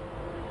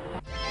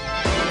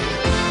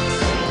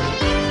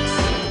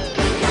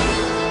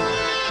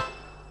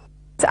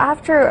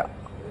 After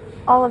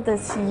all of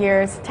this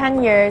years,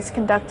 10 years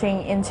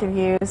conducting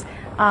interviews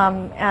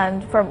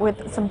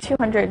with some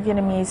 200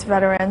 Vietnamese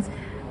veterans,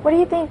 what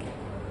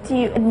do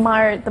you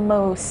admire the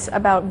most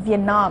about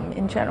Vietnam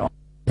in general?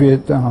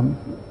 Vietnam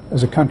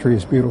as a country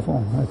is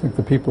beautiful. I think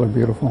the people are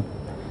beautiful.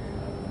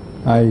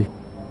 I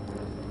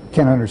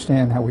can't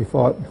understand how we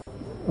fought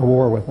a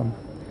war with them.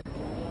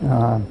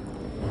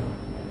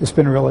 It's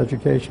been a real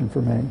education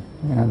for me,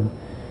 and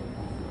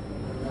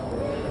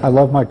I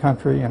love my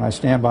country and I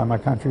stand by my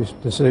country's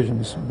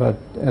decisions, but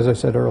as I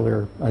said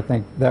earlier, I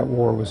think that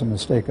war was a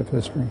mistake of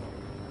history.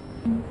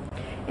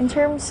 In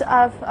terms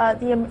of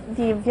the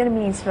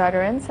Vietnamese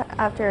veterans,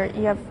 after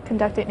you have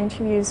conducted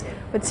interviews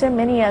with so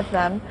many of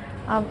them,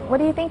 what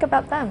do you think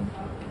about them?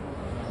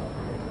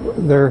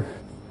 They're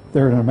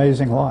an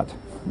amazing lot.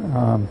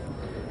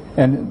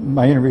 And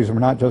my interviews were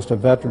not just of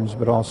veterans,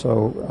 but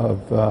also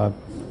of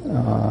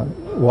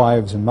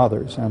wives and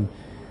mothers. And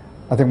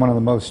I think one of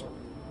the most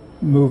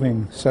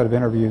moving set of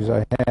interviews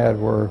I had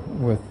were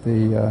with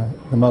the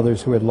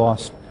mothers who had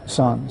lost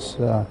sons.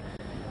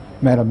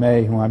 Madame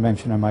May, who I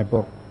mentioned in my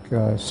book,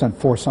 sent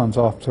 4 sons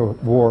off to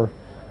war,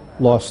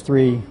 lost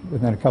 3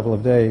 within a couple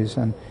of days.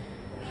 And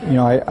you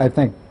know, I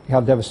think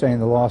how devastating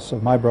the loss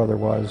of my brother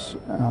was,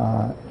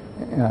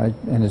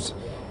 and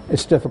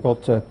it's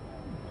difficult to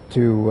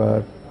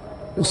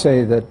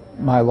say that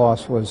my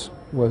loss was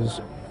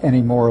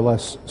any more or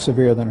less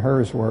severe than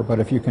hers were. But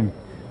if you can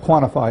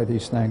quantify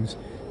these things,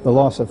 the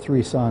loss of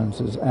 3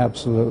 sons is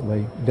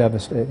absolutely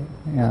devastating.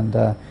 And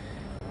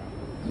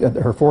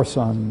her 4th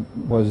son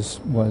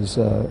was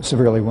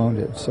severely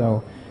wounded.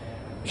 So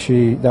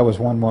that was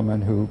one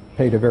woman who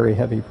paid a very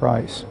heavy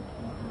price.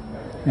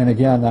 And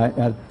again,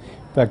 in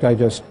fact, I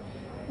just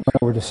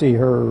went over to see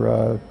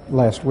her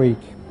last week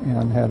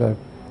and had a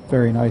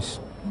very nice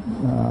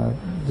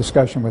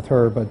discussion with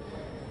her, but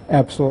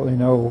absolutely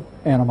no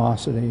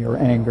animosity or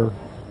anger,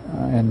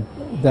 and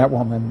that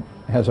woman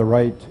has a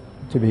right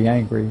to be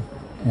angry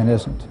and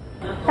isn't.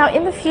 Now,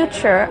 in the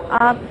future,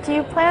 do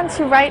you plan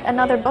to write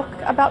another book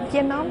about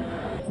Vietnam?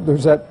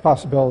 There's that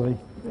possibility.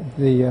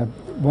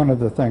 One of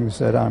the things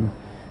that I'm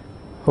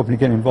hoping to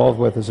get involved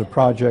with is a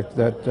project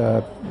that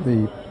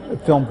the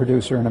film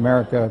producer in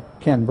America,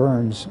 Ken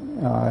Burns,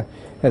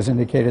 has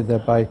indicated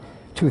that by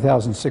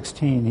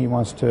 2016 he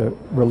wants to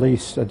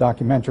release a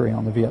documentary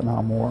on the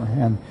Vietnam War.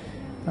 And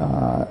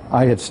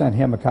I had sent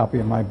him a copy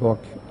of my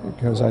book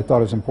because I thought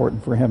it was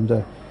important for him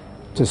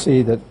to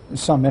see that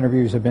some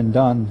interviews have been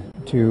done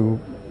to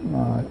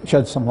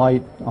shed some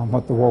light on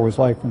what the war was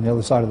like from the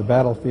other side of the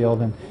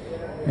battlefield,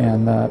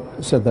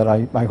 and said that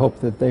I hope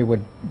that they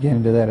would get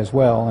into that as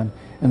well,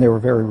 and they were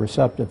very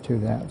receptive to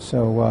that.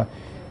 So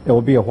it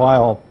will be a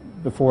while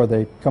before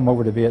they come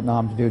over to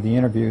Vietnam to do the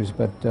interviews,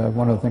 but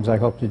one of the things I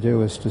hope to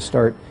do is to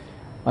start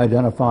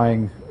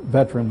identifying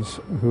veterans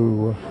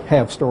who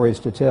have stories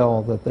to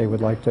tell that they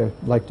would like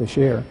to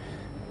share.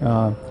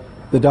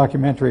 The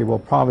documentary will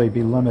probably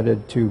be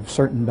limited to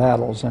certain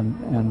battles,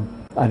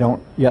 and I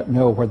don't yet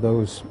know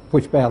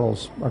which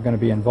battles are going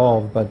to be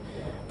involved, but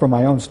from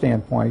my own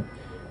standpoint,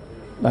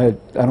 I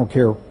don't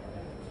care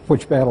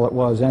which battle it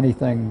was.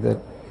 Anything that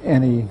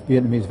any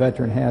Vietnamese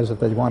veteran has that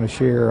they want to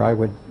share, I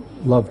would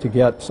love to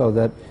get, so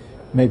that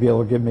maybe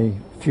it'll give me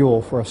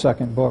fuel for a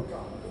second book.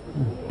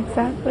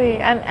 Exactly,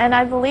 and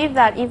I believe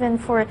that even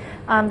for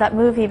that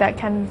movie that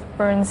Ken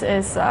Burns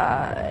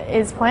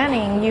is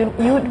planning,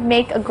 you would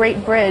make a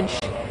great bridge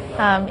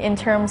in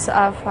terms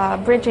of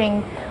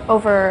bridging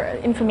over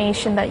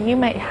information that you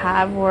might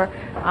have, or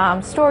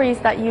stories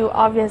that you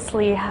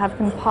obviously have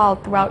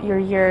compiled throughout your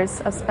years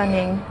of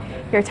spending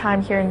your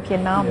time here in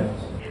Vietnam. Yes.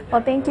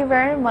 Well, thank you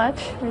very much,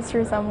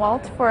 Mr.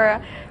 Zumwalt,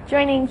 for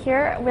joining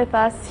here with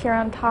us here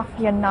on Talk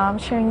Vietnam,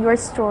 sharing your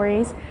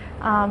stories.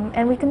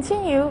 And we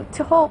continue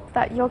to hope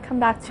that you'll come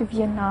back to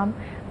Vietnam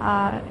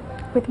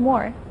with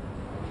more.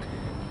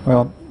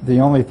 Well, the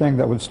only thing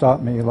that would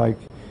stop me, like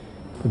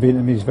the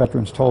Vietnamese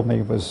veterans told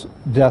me, was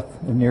death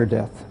and near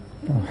death.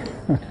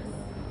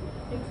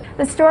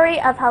 The story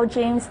of how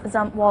James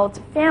Zumwalt's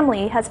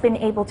family has been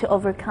able to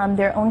overcome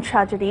their own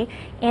tragedy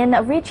in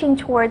reaching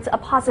towards a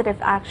positive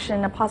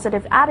action, a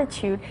positive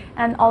attitude,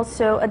 and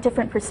also a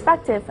different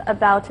perspective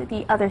about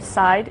the other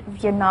side,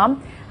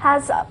 Vietnam,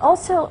 has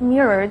also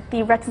mirrored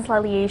the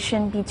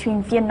reconciliation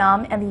between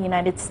Vietnam and the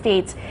United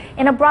States.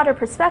 In a broader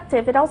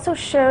perspective, it also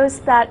shows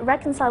that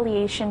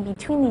reconciliation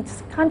between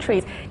these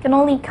countries can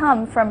only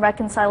come from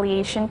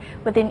reconciliation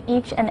within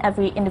each and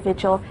every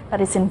individual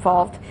that is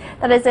involved.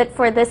 That is it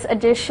for this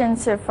edition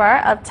so far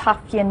of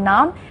Talk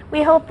Vietnam.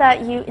 We hope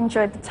that you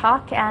enjoyed the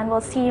talk, and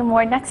we'll see you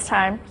more next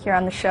time here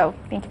on the show.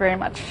 Thank you very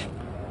much.